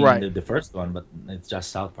 I've seen Right. the first one, but it's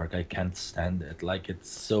just South Park. I can't stand it. Like it's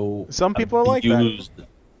so Some people are like that. abused.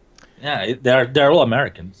 Yeah, they're all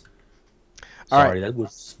Americans. All Sorry, that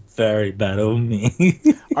was very bad of me.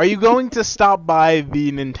 Are you going to stop by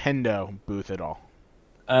the Nintendo booth at all?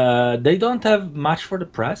 They don't have much for the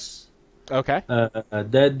press. Okay.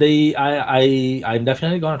 I'm definitely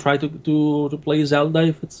gonna try to play Zelda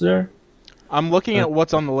if it's there. I'm looking at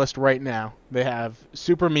what's on the list right now. They have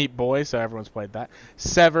Super Meat Boy, so everyone's played that.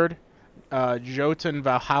 Severed, Jotun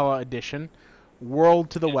Valhalla Edition, World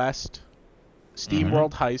to the West, Steam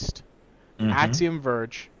World Heist, Axiom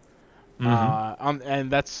Verge,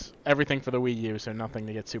 and that's everything for the Wii U, so nothing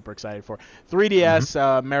to get super excited for.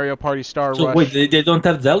 3DS, Mario Party Star So Rush. wait, they don't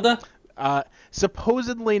have Zelda?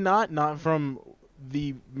 Supposedly not from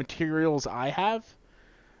the materials I have.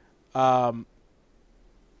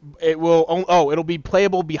 It'll be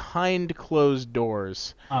playable behind closed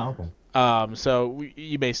doors. Oh, okay. So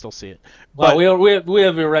you may still see it. Well, But we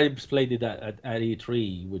have already played it at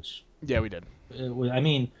E3, which yeah, we did. I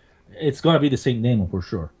mean, it's gonna be the same demo for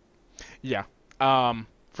sure. Yeah.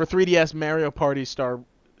 For 3DS, Mario Party Star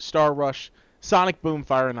Rush, Sonic Boom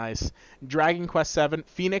Fire and Ice, Dragon Quest VII,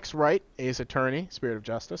 Phoenix Wright, Ace Attorney, Spirit of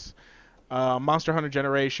Justice, Monster Hunter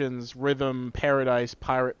Generations, Rhythm, Paradise,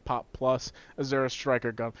 Pirate Pop Plus, Azura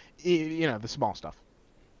Striker Gun, the small stuff.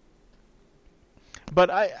 But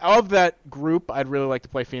of that group, I'd really like to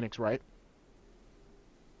play Phoenix Wright.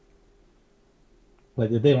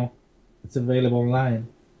 Like the demo, it's available online.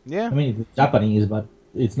 Yeah. I mean, it's Japanese, but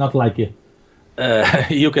it's not like you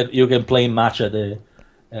can play much at a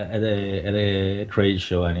trade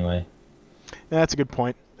show anyway. That's a good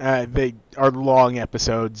point. They are long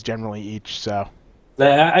episodes generally each, so.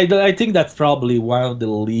 I think that's probably one of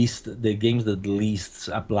the games that least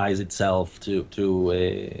applies itself to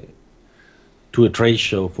a trade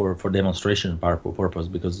show for demonstration purpose,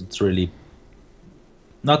 because it's really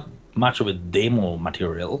not much of a demo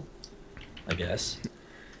material, I guess.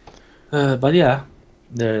 But yeah,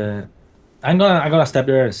 I'm gonna step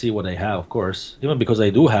there and see what they have, of course. Even because I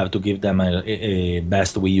do have to give them a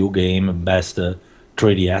best Wii U game, best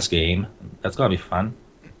 3DS game. That's gonna be fun.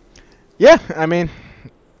 Yeah, I mean,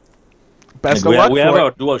 best of luck. We have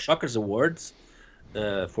our Dual Shockers awards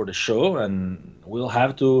for the show, and we'll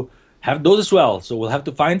have to have those as well. So we'll have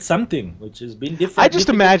to find something which has been different. I just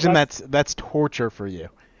imagine that's torture for you.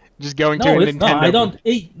 Just going to a Nintendo. No, I don't.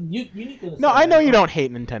 Hey, you need to. No, I know you don't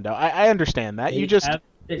hate Nintendo. I understand that. You just.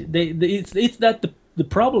 It's that the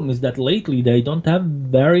problem is that lately they don't have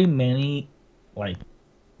very many like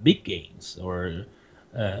big games or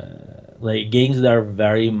like games that are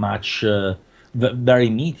very much very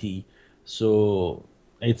meaty. So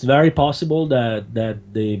it's very possible that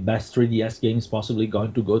the best 3DS game is possibly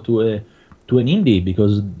going to go to an indie,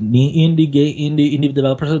 because indie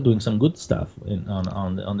developers are doing some good stuff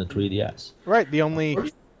on the 3DS. Right. The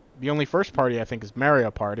only first party I think is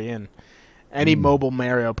Mario Party, and any mobile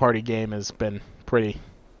Mario Party game has been pretty.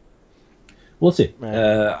 We'll see.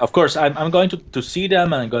 Of course, I'm going to see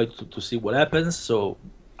them, and I'm going to see what happens. So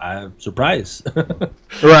I'm surprised.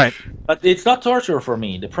 Right. But it's not torture for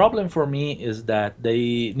me. The problem for me is that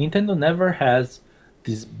Nintendo never has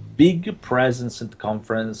this big presence at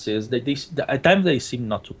conferences. At times they seem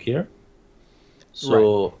not to care.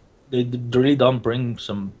 So they really don't bring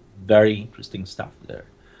some very interesting stuff there.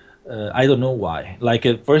 I don't know why. Like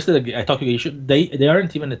first at Tokyo Game Show, they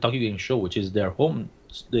aren't even a Tokyo Game Show, which is their home.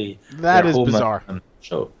 That is bizarre.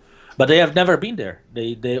 Show. but they have never been there.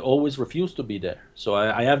 They always refuse to be there. So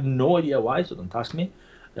I have no idea why. So don't ask me.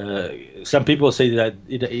 Some people say that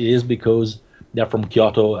it is because they're from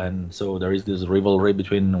Kyoto, and so there is this rivalry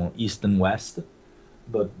between East and West.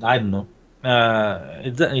 But I don't know.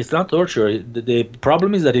 It's not torture. The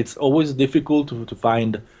problem is that it's always difficult to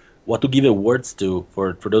find what to give awards to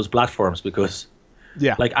for those platforms because,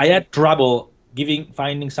 Yeah. like, I had trouble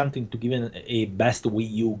finding something to give a best Wii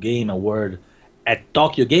U game award at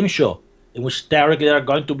Tokyo Game Show, in which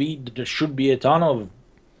theoretically there should be a ton of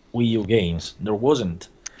Wii U games. There wasn't.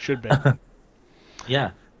 Should be. Yeah.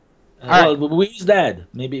 All Well, Wii U's dead.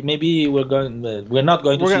 Maybe we're not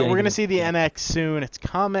going to see. We're gonna anything. see the NX soon. It's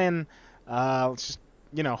coming. Let's just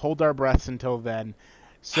hold our breaths until then.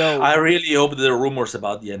 So I really hope the rumors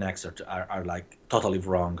about the NX are like totally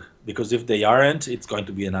wrong because if they aren't, it's going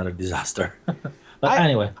to be another disaster. But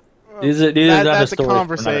anyway, this is another that's a story for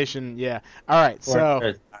conversation. Yeah. All right. So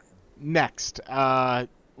another- next,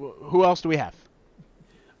 who else do we have?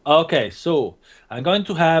 Okay, so I'm going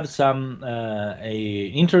to have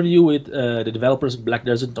a interview with the developers of Black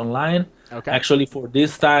Desert Online. Okay. Actually, for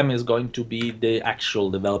this time is going to be the actual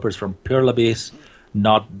developers from Pearl Abyss,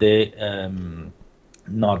 not the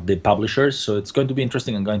publishers. So it's going to be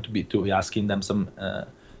interesting. I'm going to be asking them some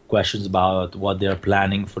questions about what they're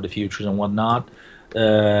planning for the future and whatnot.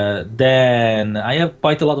 Then I have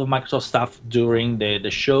quite a lot of Microsoft stuff during the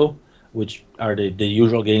show, which are the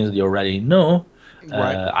usual games that you already know.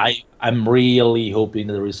 Right. I'm really hoping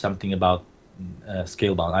that there is something about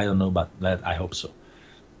Scalebound. I don't know, but that I hope so.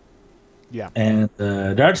 Yeah. And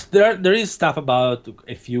there is stuff about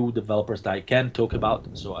a few developers that I can talk about,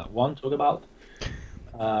 so I won't talk about.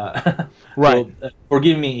 Right. So,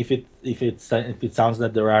 forgive me if it sounds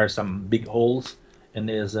that there are some big holes in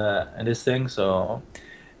this thing. So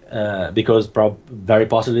because very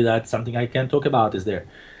possibly that's something I can talk about is there.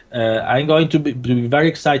 I'm going to be very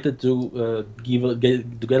excited to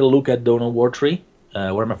get a look at Dawn of War 3,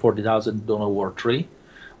 Warhammer 40,000 Dawn of War 3,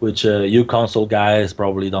 which you console guys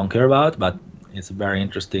probably don't care about, but it's a very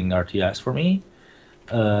interesting RTS for me.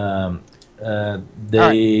 There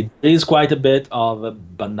is quite a bit of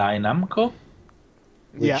Bandai Namco,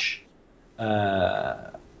 which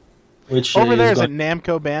over there is going... it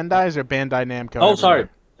Namco Bandai's or Bandai Namco? Oh, everywhere? sorry.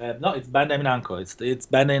 No, it's Bandai Namco. It's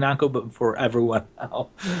Bandai Namco, but for everyone now.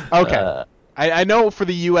 Okay. I know for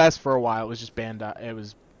the U.S. for a while it was just Bandai. It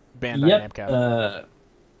was Bandai Namco.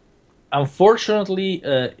 Unfortunately,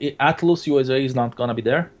 Atlus USA is not gonna be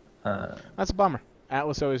there. That's a bummer.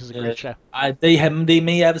 Atlas always is a great show. They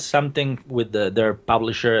may have something with their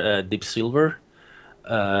publisher Deep Silver,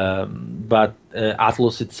 but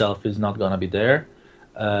Atlus itself is not gonna be there.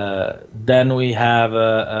 Then we have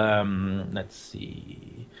let's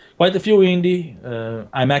see, quite a few indie.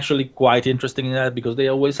 I'm actually quite interested in that because they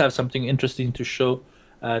always have something interesting to show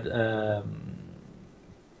at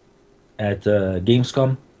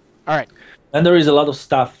Gamescom. All right. And there is a lot of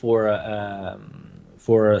stuff for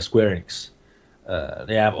Square Enix.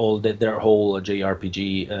 They have their whole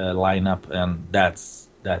JRPG lineup, and that's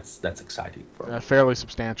exciting. Fairly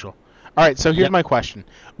substantial. All right, so here's my question.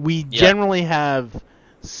 We generally have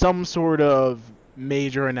some sort of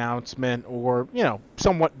major announcement or,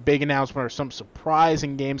 somewhat big announcement or some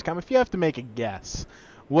surprising Gamescom. If you have to make a guess,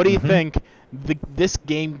 what do you think this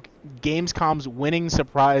Gamescom's winning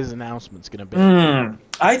surprise announcement is going to be?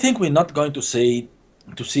 I think we're not going to see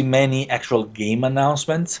many actual game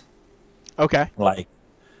announcements. Okay. But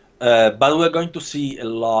we're going to see a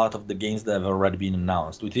lot of the games that have already been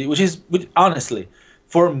announced, which honestly,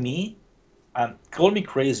 for me, call me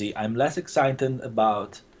crazy, I'm less excited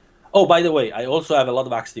about... Oh, by the way, I also have a lot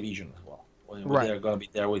of Activision as well. Right. They're going to be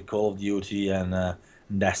there with Call of Duty and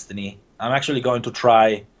Destiny. I'm actually going to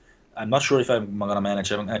try... I'm not sure if I'm going to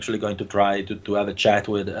manage. I'm actually going to try to have a chat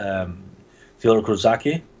with Theodore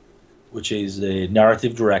Kruzaki, which is the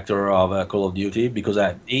narrative director of Call of Duty, because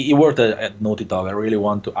he worked at Naughty Dog. I really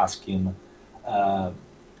want to ask him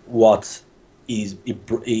what he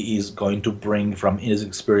is going to bring from his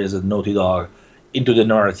experience at Naughty Dog into the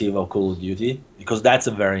narrative of Call of Duty, because that's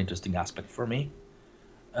a very interesting aspect for me.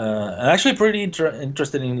 I'm actually pretty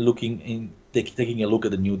interested in taking a look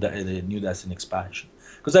at the new Destiny expansion,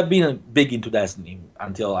 because I've been big into Destiny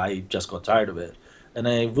until I just got tired of it. And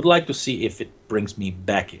I would like to see if it brings me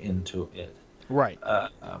back into it. Right.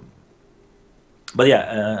 But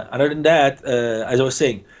yeah, other than that, as I was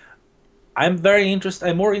saying, I'm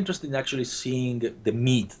more interested in actually seeing the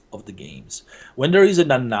meat of the games. When there is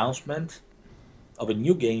an announcement of a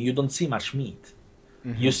new game, you don't see much meat.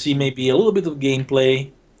 Mm-hmm. You see maybe a little bit of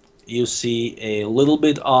gameplay. You see a little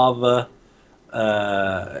bit of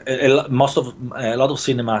A lot of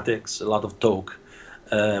cinematics, a lot of talk,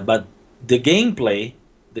 but the gameplay,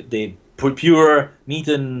 the pure meat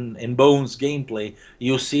and bones gameplay,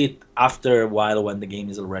 you see it after a while when the game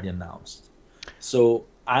is already announced. So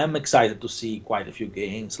I'm excited to see quite a few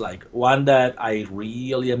games. Like one that I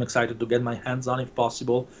really am excited to get my hands on, if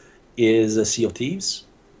possible, is Sea of Thieves,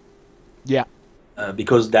 Yeah.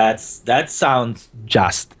 because that sounds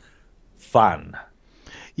just fun.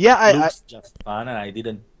 Yeah, Looks just fun, and I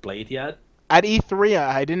didn't play it yet. at E3,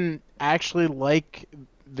 I didn't actually like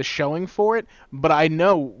the showing for it, but I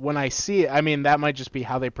know when I see it, I mean, that might just be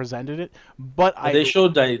how they presented it, but But they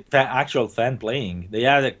showed the actual fan playing. They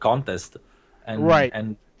had a contest, and right.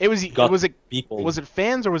 and got Was it people.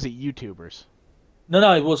 fans or was it YouTubers? No,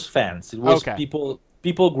 it was fans. It was Okay. people.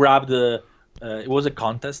 People grabbed the. It was a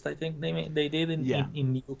contest, I think they did Yeah.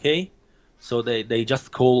 in UK. So they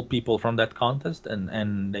just called people from that contest,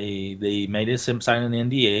 and they made them sign an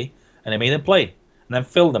NDA, and they made them play, and then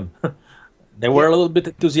filmed them. They were Yeah. a little bit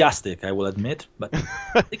enthusiastic, I will admit, but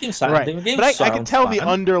Right. the game But I could sounds tell the fun.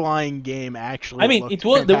 underlying game actually I mean, looked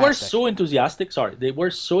they were fantastic. so enthusiastic. Sorry, they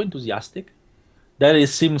were so enthusiastic that it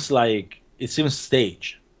seems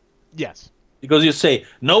staged. Yes. Because you say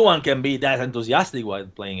no one can be that enthusiastic while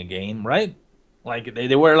playing a game, right? Like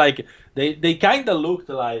they were like they kind of looked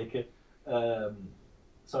like. Um,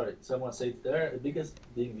 sorry, someone said there the biggest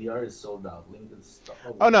thing VR is sold out. Link is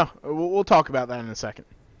Oh no, we'll talk about that in a second.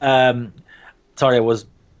 um, sorry, I was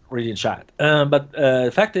reading chat. But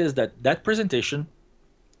the fact is that that presentation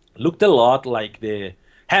looked a lot like the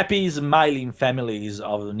happy smiling families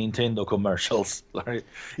of Nintendo commercials, right?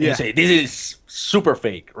 And you Yeah. say this is super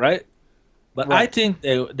fake, right? But I Right. think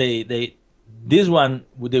they this one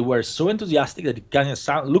they were so enthusiastic that it kind of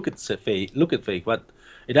sound look at fake, but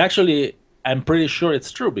it actually I'm pretty sure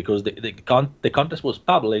it's true because the contest was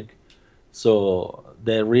public, so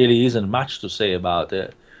there really isn't much to say about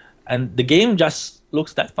it, and the game just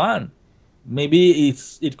looks that fun. Maybe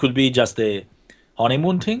it could be just a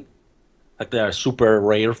honeymoon thing, like they are super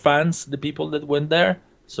rare fans, the people that went there,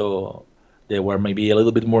 so they were maybe a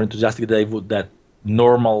little bit more enthusiastic that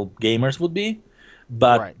normal gamers would be,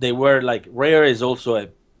 but Right. they were like rare is also a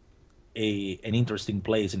an interesting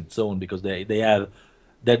place in its own because they have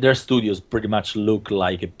their studios pretty much look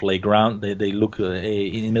like a playground. They look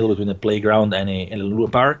in the middle between a playground and a Luna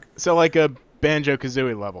park. So like a Banjo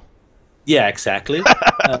Kazooie level. Yeah, exactly.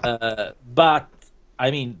 But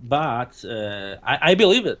I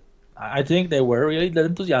believe it. I think they were really that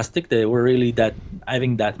enthusiastic. They were really that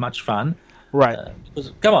having that much fun. Right.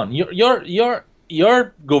 Because come on,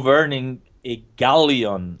 you're governing a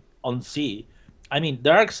galleon on sea. I mean,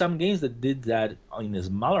 there are some games that did that on a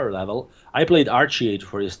smaller level. I played Archie Age,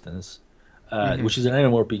 for instance, Hmm. which is an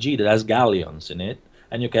MMORPG that has galleons in it,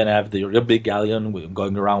 and you can have your big galleon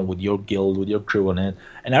going around with your guild, with your crew on it.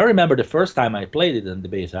 And I remember the first time I played it in the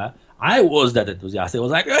beta, I was that enthusiastic. I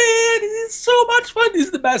was like, "Hey, this is so much fun! This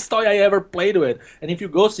is the best toy I ever played with." And if you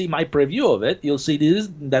go see my preview of it, you'll see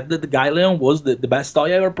that the galleon was the best toy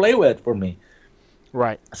I ever played with for me.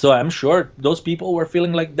 Right. So I'm sure those people were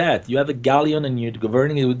feeling like that. You have a galleon and you're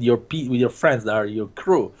governing it with with your friends that are your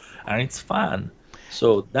crew, and it's fun.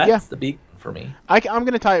 So Yeah. that's the big one for me. I'm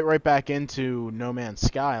gonna tie it right back into No Man's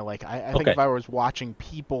Sky. Like I think Okay. if I was watching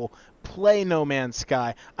people play No Man's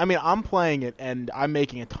Sky, I mean I'm playing it and I'm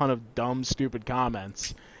making a ton of dumb, stupid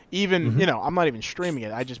comments. Even Hmm. I'm not even streaming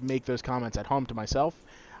it. I just make those comments at home to myself.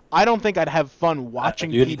 I don't think I'd have fun Do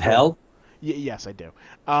watching you need people. help? Yes, I do.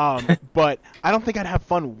 But I don't think I'd have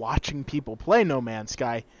fun watching people play No Man's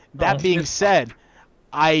Sky. Oh, That being it's fun. said,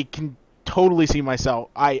 I can totally see myself.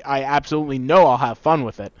 I absolutely know I'll have fun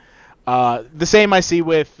with it. The same I see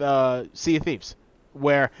with Sea of Thieves,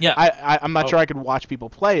 where Yeah. I'm not Oh, sure I could watch people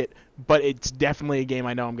play it, but it's definitely a game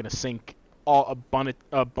I know I'm going to sink a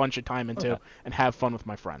bunch of time into okay. and have fun with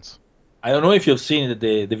my friends. I don't know if you've seen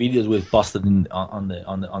the videos we posted on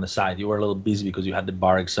the side. You were a little busy because you had the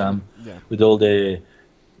bar exam Yeah. with all the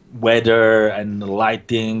weather and the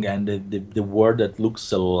lighting and the world that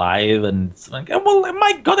looks alive and it's like, oh, well,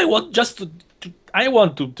 my God, I want just I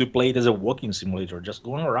want to play it as a walking simulator, just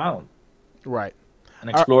going around Right. and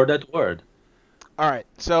All explore that world. all right.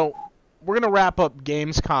 So we're gonna wrap up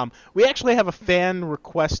Gamescom. We actually have a fan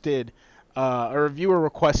requested, a reviewer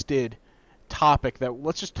requested topic that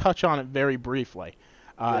let's just touch on it very briefly.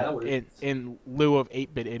 Yeah, what is In lieu of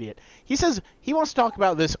 8-bit idiot, he says he wants to talk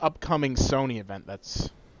about this upcoming Sony event that's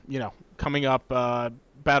coming up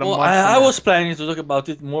about a Well, month from I now. was planning to talk about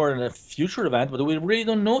it more in a future event, but we really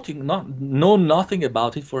don't know nothing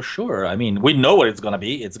about it for sure. I mean, we know what it's gonna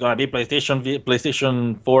be. It's gonna be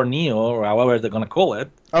PlayStation 4 Neo, or however they're gonna call it.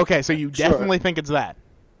 Okay, so you Sure. definitely think it's that.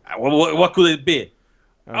 What could it be?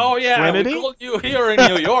 Oh yeah, we Trinity? called you here in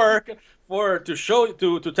New York for to show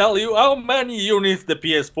to tell you how many units the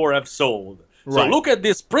PS4 have sold. So Right. look at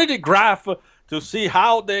this pretty graph to see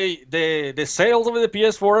how the sales of the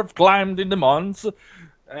PS4 have climbed in the months,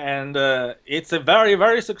 and it's a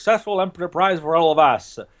very successful enterprise for all of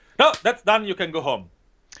us. No, that's done. You can go home.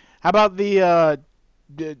 How about the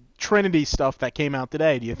Trinity stuff that came out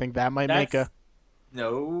today? Do you think that might make a? That's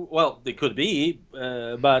no. Well, they could be,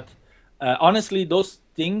 but honestly, those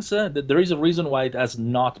things. There is a reason why it has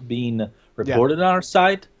not been Yeah, reported on our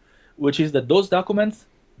site, which is that those documents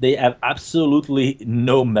they have absolutely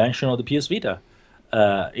no mention of the PS Vita.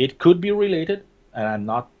 It could be related, and I'm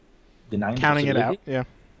not denying the counting it out. possibility. Yeah.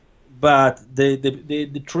 But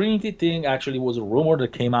the Trinity thing actually was a rumor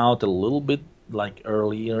that came out a little bit like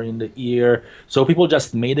earlier in the year, so people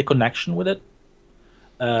just made a connection with it.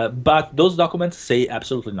 But those documents say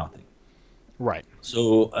absolutely nothing. Right.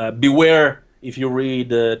 So beware if you read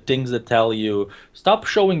things that tell you stop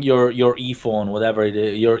showing your e-phone, whatever it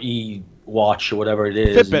is, your e-watch, whatever it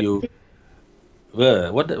is. Fitbit. You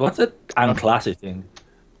what's that unclassy thing?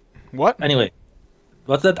 What? Anyway,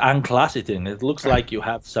 what's that unclassy thing? It looks like you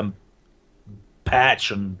have some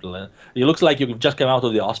patch and it looks like you just came out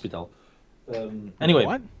of the hospital. Anyway,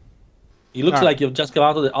 What? it looks All right. like you've just come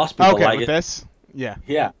out of the hospital. Okay, Like with it, this. Yeah.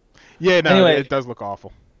 yeah. Yeah. No, Anyway, it does look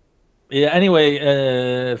awful. yeah.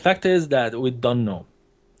 Anyway, fact is that we don't know.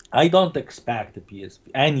 I don't expect the PSP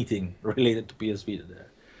anything related to PSP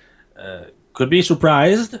there. Could be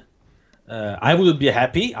surprised. I would be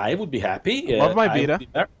happy. I would be happy. Love my I would Vita. be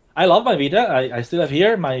there. I love my Vita. I still have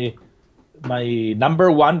here my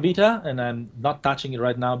number one Vita, and I'm not touching it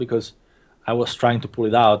right now because I was trying to pull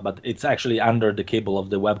it out, but it's actually under the cable of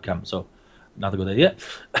the webcam, so not a good idea.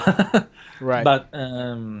 Right. But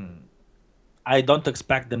I don't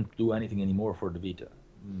expect them to do anything anymore for the Vita.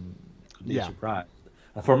 Could be Yeah. surprised.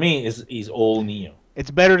 For me, is all Neo.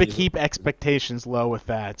 It's better to Is keep expectations low with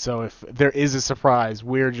that. So if there is a surprise,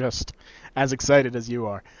 we're just as excited as you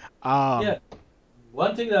are. yeah.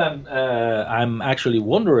 One thing that I'm actually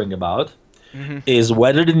wondering about Mhm. is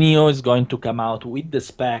whether the Neo is going to come out with the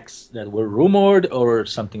specs that were rumored or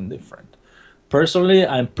something different. Personally,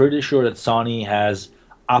 I'm pretty sure that Sony has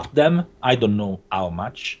upped them. I don't know how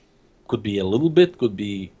much. Could be a little bit, could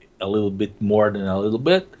be a little bit more than a little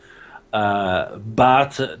bit.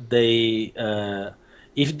 But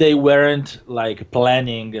if they weren't like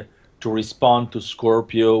planning to respond to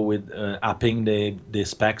Scorpio with upping the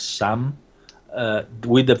specs some,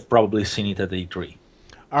 we'd have probably seen it at E3.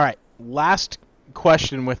 All right. Last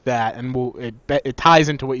question with that, and it ties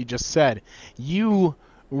into what you just said. You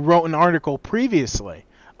wrote an article previously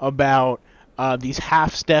about these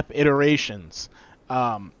half-step iterations.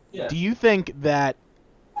 Yeah. Do you think that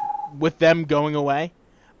with them going away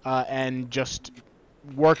and just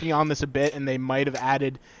working on this a bit, and they might have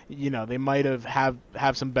added, they might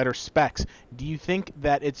have some better specs. Do you think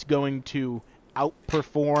that it's going to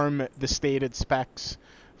outperform the stated specs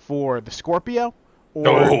for the Scorpio? Or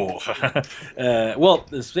Oh, well,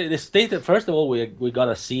 the state. First of all, we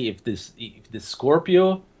gotta see if the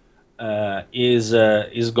Scorpio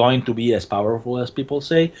is going to be as powerful as people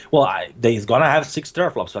say. Well, he's gonna have 6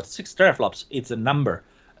 teraflops, but 6 teraflops it's a number.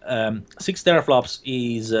 6 teraflops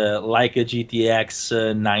is like a GTX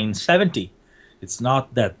 970. It's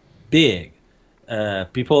not that big. They're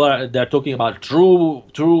talking about true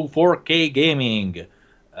 4K gaming.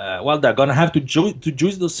 Well, they're gonna have to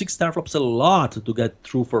juice those 6 teraflops a lot to get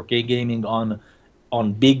true 4K gaming on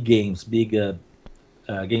big games, big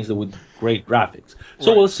games with great graphics. So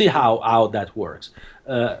Right. we'll see how that works.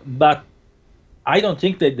 But I don't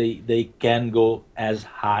think that they can go as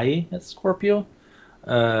high as Scorpio.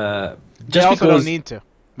 they Just also because don't need to.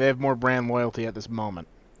 They have more brand loyalty at this moment.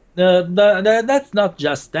 that's not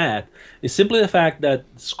just that. It's simply the fact that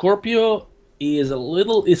Scorpio is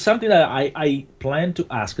something that I plan to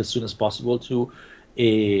ask as soon as possible to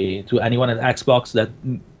anyone at Xbox that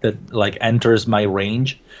like enters my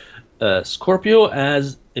range. Scorpio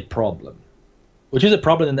has a problem, which is a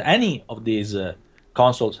problem that any of these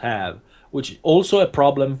consoles have, which is also a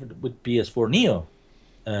problem with PS4 Neo.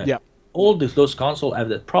 Yeah. All those consoles have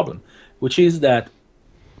that problem, which is that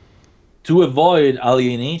to avoid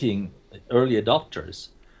alienating early adopters,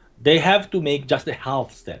 they have to make just a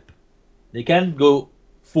half step. They can't go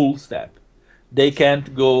full step. They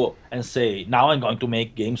can't go and say, now I'm going to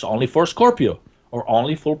make games only for Scorpio or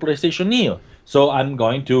only for PlayStation Neo. So I'm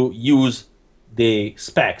going to use the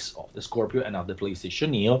specs of the Scorpio and of the PlayStation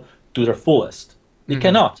Neo to their fullest. They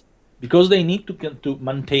cannot, because they need to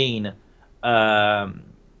maintain um,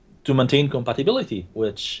 compatibility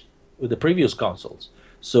with the previous consoles.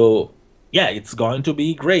 So yeah, it's going to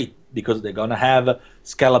be great because they're gonna have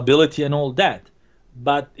scalability and all that.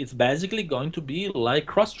 But it's basically going to be like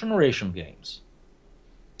cross generation games.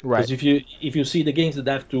 Right. Because if you see the games that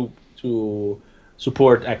have to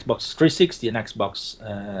support Xbox 360 and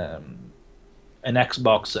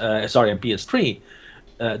and PS3,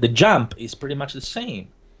 the jump is pretty much the same.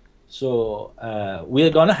 So we are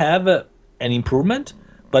gonna have an improvement,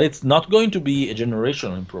 but it's not going to be a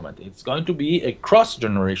generational improvement. It's going to be a cross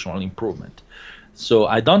generational improvement. So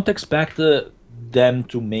I don't expect them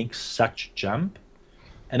to make such jump,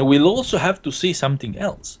 and we'll also have to see something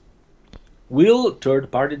else. Will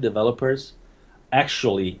third-party developers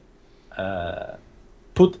actually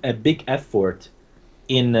put a big effort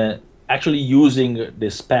in actually using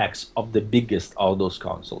the specs of the biggest of those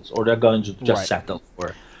consoles, or they're going to just Right. settle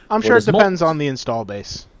for I'm for sure the it depends small? on the install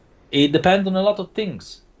base. It depends on a lot of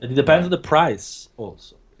things. It depends Right. on the price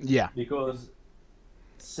also, Yeah. because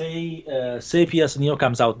say PS Neo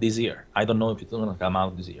comes out this year. I don't know if it's gonna come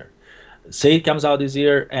out this year. Say it comes out this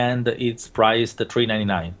year and it's priced at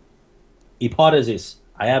 $399. Hypothesis.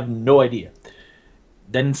 I have no idea.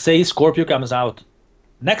 Then say Scorpio comes out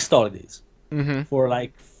next holidays Mm-hmm. for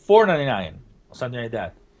like $499 or something like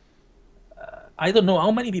that. I don't know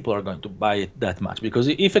how many people are going to buy it that much, because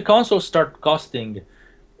if a console start costing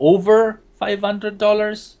over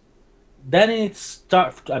 $500, then it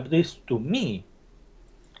starts, at least to me,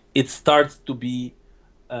 it starts to be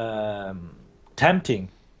tempting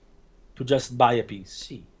to just buy a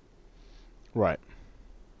PC. Right.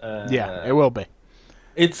 Yeah, it Uh, will be.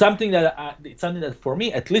 it's something that for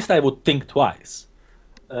me, at least, I would think twice.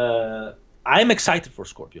 Uh, I'm excited for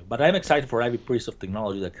Scorpio, but I'm excited for every piece of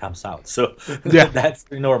technology that comes out. So Yeah. that's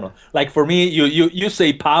pretty normal. Like for me, you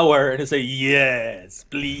say power and you say yes,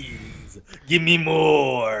 please, give me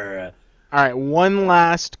more. All right. One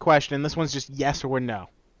last question. This one's just yes or no.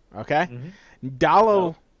 Okay. Hmm. No.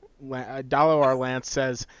 Dallo, Dallo R. Lance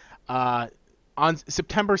says, uh, on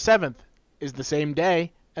September 7th is the same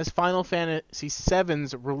day as Final Fantasy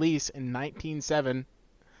VII's release in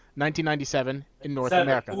 1997 in North Seven.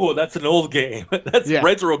 America. Oh, that's an old game. That's Yeah,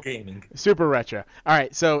 retro gaming. super retro. All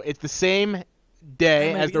right, so it's the same Yeah, day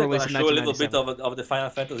as maybe the they're release gonna in show a little bit 1997. of the Final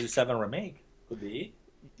Fantasy VII remake. Could be.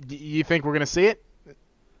 You think we're gonna see it?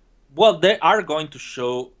 Well, they are going to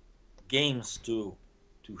show games to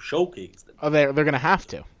showcase them. Oh, they're gonna have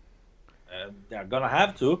to. They're gonna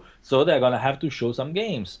have to, so they're gonna have to show some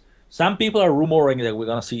games. Some people are rumoring that we're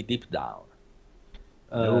gonna see Deep Down.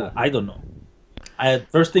 No. I don't know.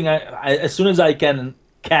 First thing, as soon as I can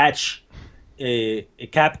catch a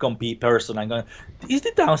Capcom person, I'm going. Is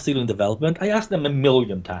Deep Down still in development? I asked them a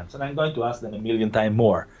million times, and I'm going to ask them a million times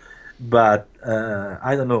more. But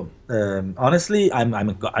I don't know. Honestly,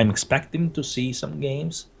 I'm expecting to see some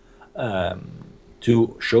games um,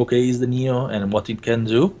 to showcase the Neo and what it can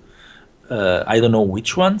do. I don't know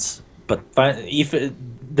which ones, but if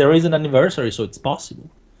there is an anniversary, so it's possible.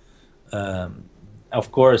 Um,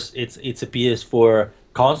 of course, it's a PS4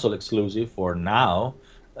 console exclusive for now,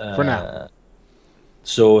 For now.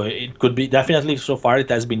 so it could be definitely. So far, it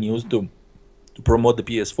has been used to promote the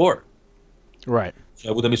PS4. Right. So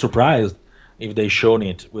I wouldn't be surprised if they shown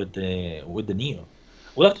it with the Neo.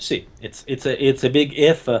 We'll have to see. It's a big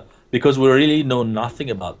if, because we really know nothing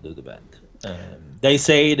about the event. They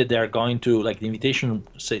say that they're going to, like, the invitation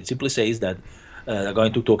simply says that they're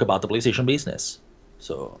going to talk about the PlayStation business.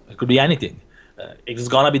 So it could be anything. It's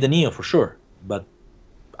gonna be the Neo for sure. But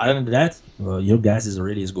other than that, your guess is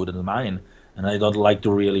really as good as mine, and I don't like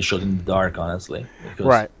to really shoot in the dark, honestly, because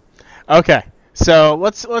Right. Okay. So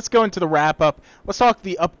let's go into the wrap up. Let's talk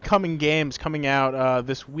the upcoming games coming out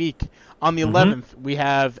this week. On the hmm 11th, we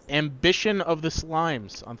have Ambition of the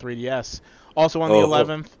Slimes on 3DS. Also on the oh,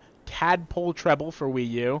 11th, Tadpole Treble for Wii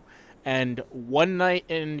U, and One Night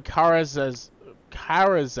in Karazaz,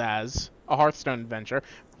 a Hearthstone adventure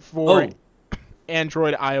for oh,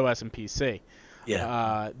 Android, iOS, and PC.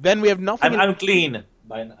 yeah. Then we have nothing in I'm clean.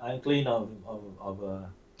 I'm clean of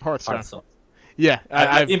Hearthstone. Hearthstone. Yeah,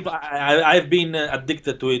 I've been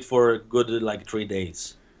addicted to it for a good like 3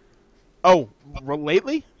 days. oh,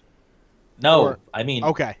 lately? No, Or I mean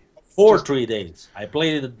okay, for just 3 days. I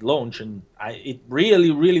played it at launch, and it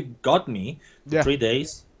really got me for yeah, 3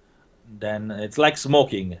 days. Then it's like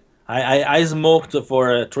smoking. I smoked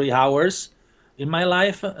for 3 hours in my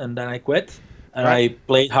life, and then I quit. And right. I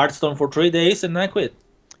played Hearthstone for 3 days, and then I quit.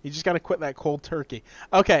 You just got to quit that cold turkey.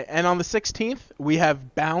 Okay, and on the 16th, we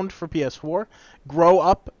have Bound for PS4, Grow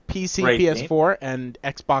Up PC, Great PS4, and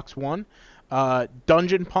Xbox One,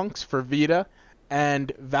 Dungeon Punks for Vita,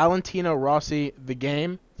 and Valentino Rossi the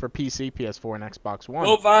Game for PC, PS4, and Xbox One.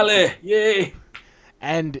 Oh, Vale! Yay!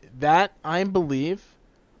 And that, I believe,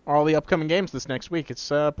 are all the upcoming games this next week.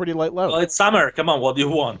 It's pretty light load. Well, it's summer. Come on, what do you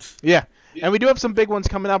want? Yeah. And we do have some big ones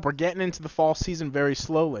coming up. We're getting into the fall season very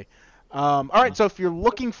slowly. All right, so if you're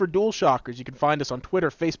looking for DualShockers, you can find us on Twitter,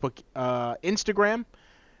 Facebook, Instagram.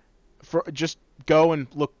 Just go and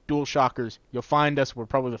look DualShockers. You'll find us. We're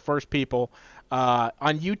probably the first people. On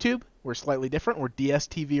YouTube, we're slightly different. We're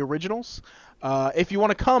DSTV Originals. If you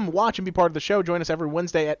want to come watch and be part of the show, join us every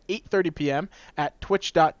Wednesday at 8:30 p.m. at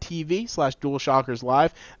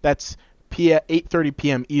twitch.tv/DualShockersLive. That's 8:30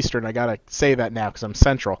 p.m. Eastern. I gotta say that now because I'm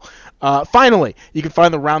Central. Finally, you can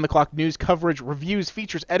find the round-the-clock news coverage, reviews,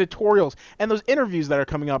 features, editorials, and those interviews that are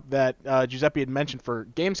coming up that Giuseppe had mentioned for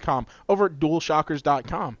Gamescom over at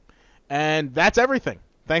DualShockers.com. And that's everything.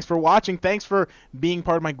 Thanks for watching. Thanks for being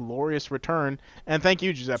part of my glorious return. And thank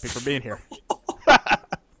you, Giuseppe, for being here.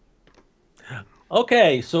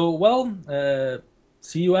 Okay, so,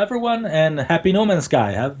 see you, everyone, and happy No Man's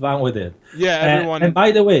Sky. Have fun with it. Yeah, everyone. And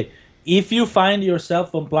by the way, if you find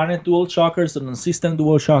yourself on Planet DualShockers and on System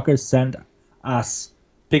DualShockers, send us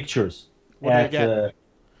pictures via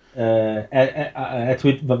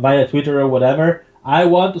Twitter or whatever. I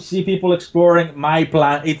want to see people exploring my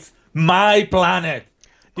planet. It's my planet.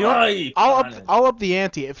 You know, I'll up the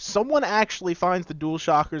ante. If someone actually finds the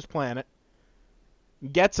DualShockers planet,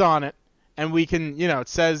 gets on it, and we can, it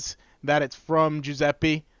says that it's from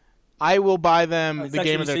Giuseppe, I will buy them the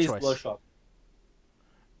game of their choice. DualShock.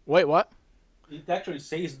 Wait, what? It actually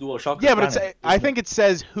says DualShock. Yeah, but I think it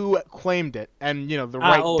says who claimed it and the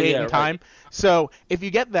right date and time. Right. So if you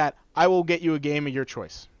get that, I will get you a game of your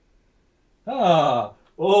choice. This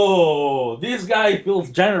guy feels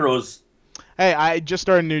generous. Hey, I just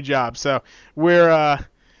started a new job, so we're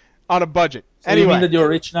on a budget. So anyway, you mean that you're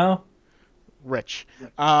rich now? Rich. Can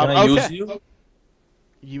I use you?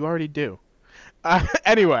 You already do.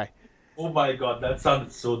 Anyway. Oh my god, that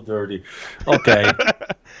sounded so dirty. Okay.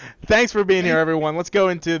 Thanks for being here, everyone. Let's go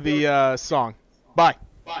into the song. Bye.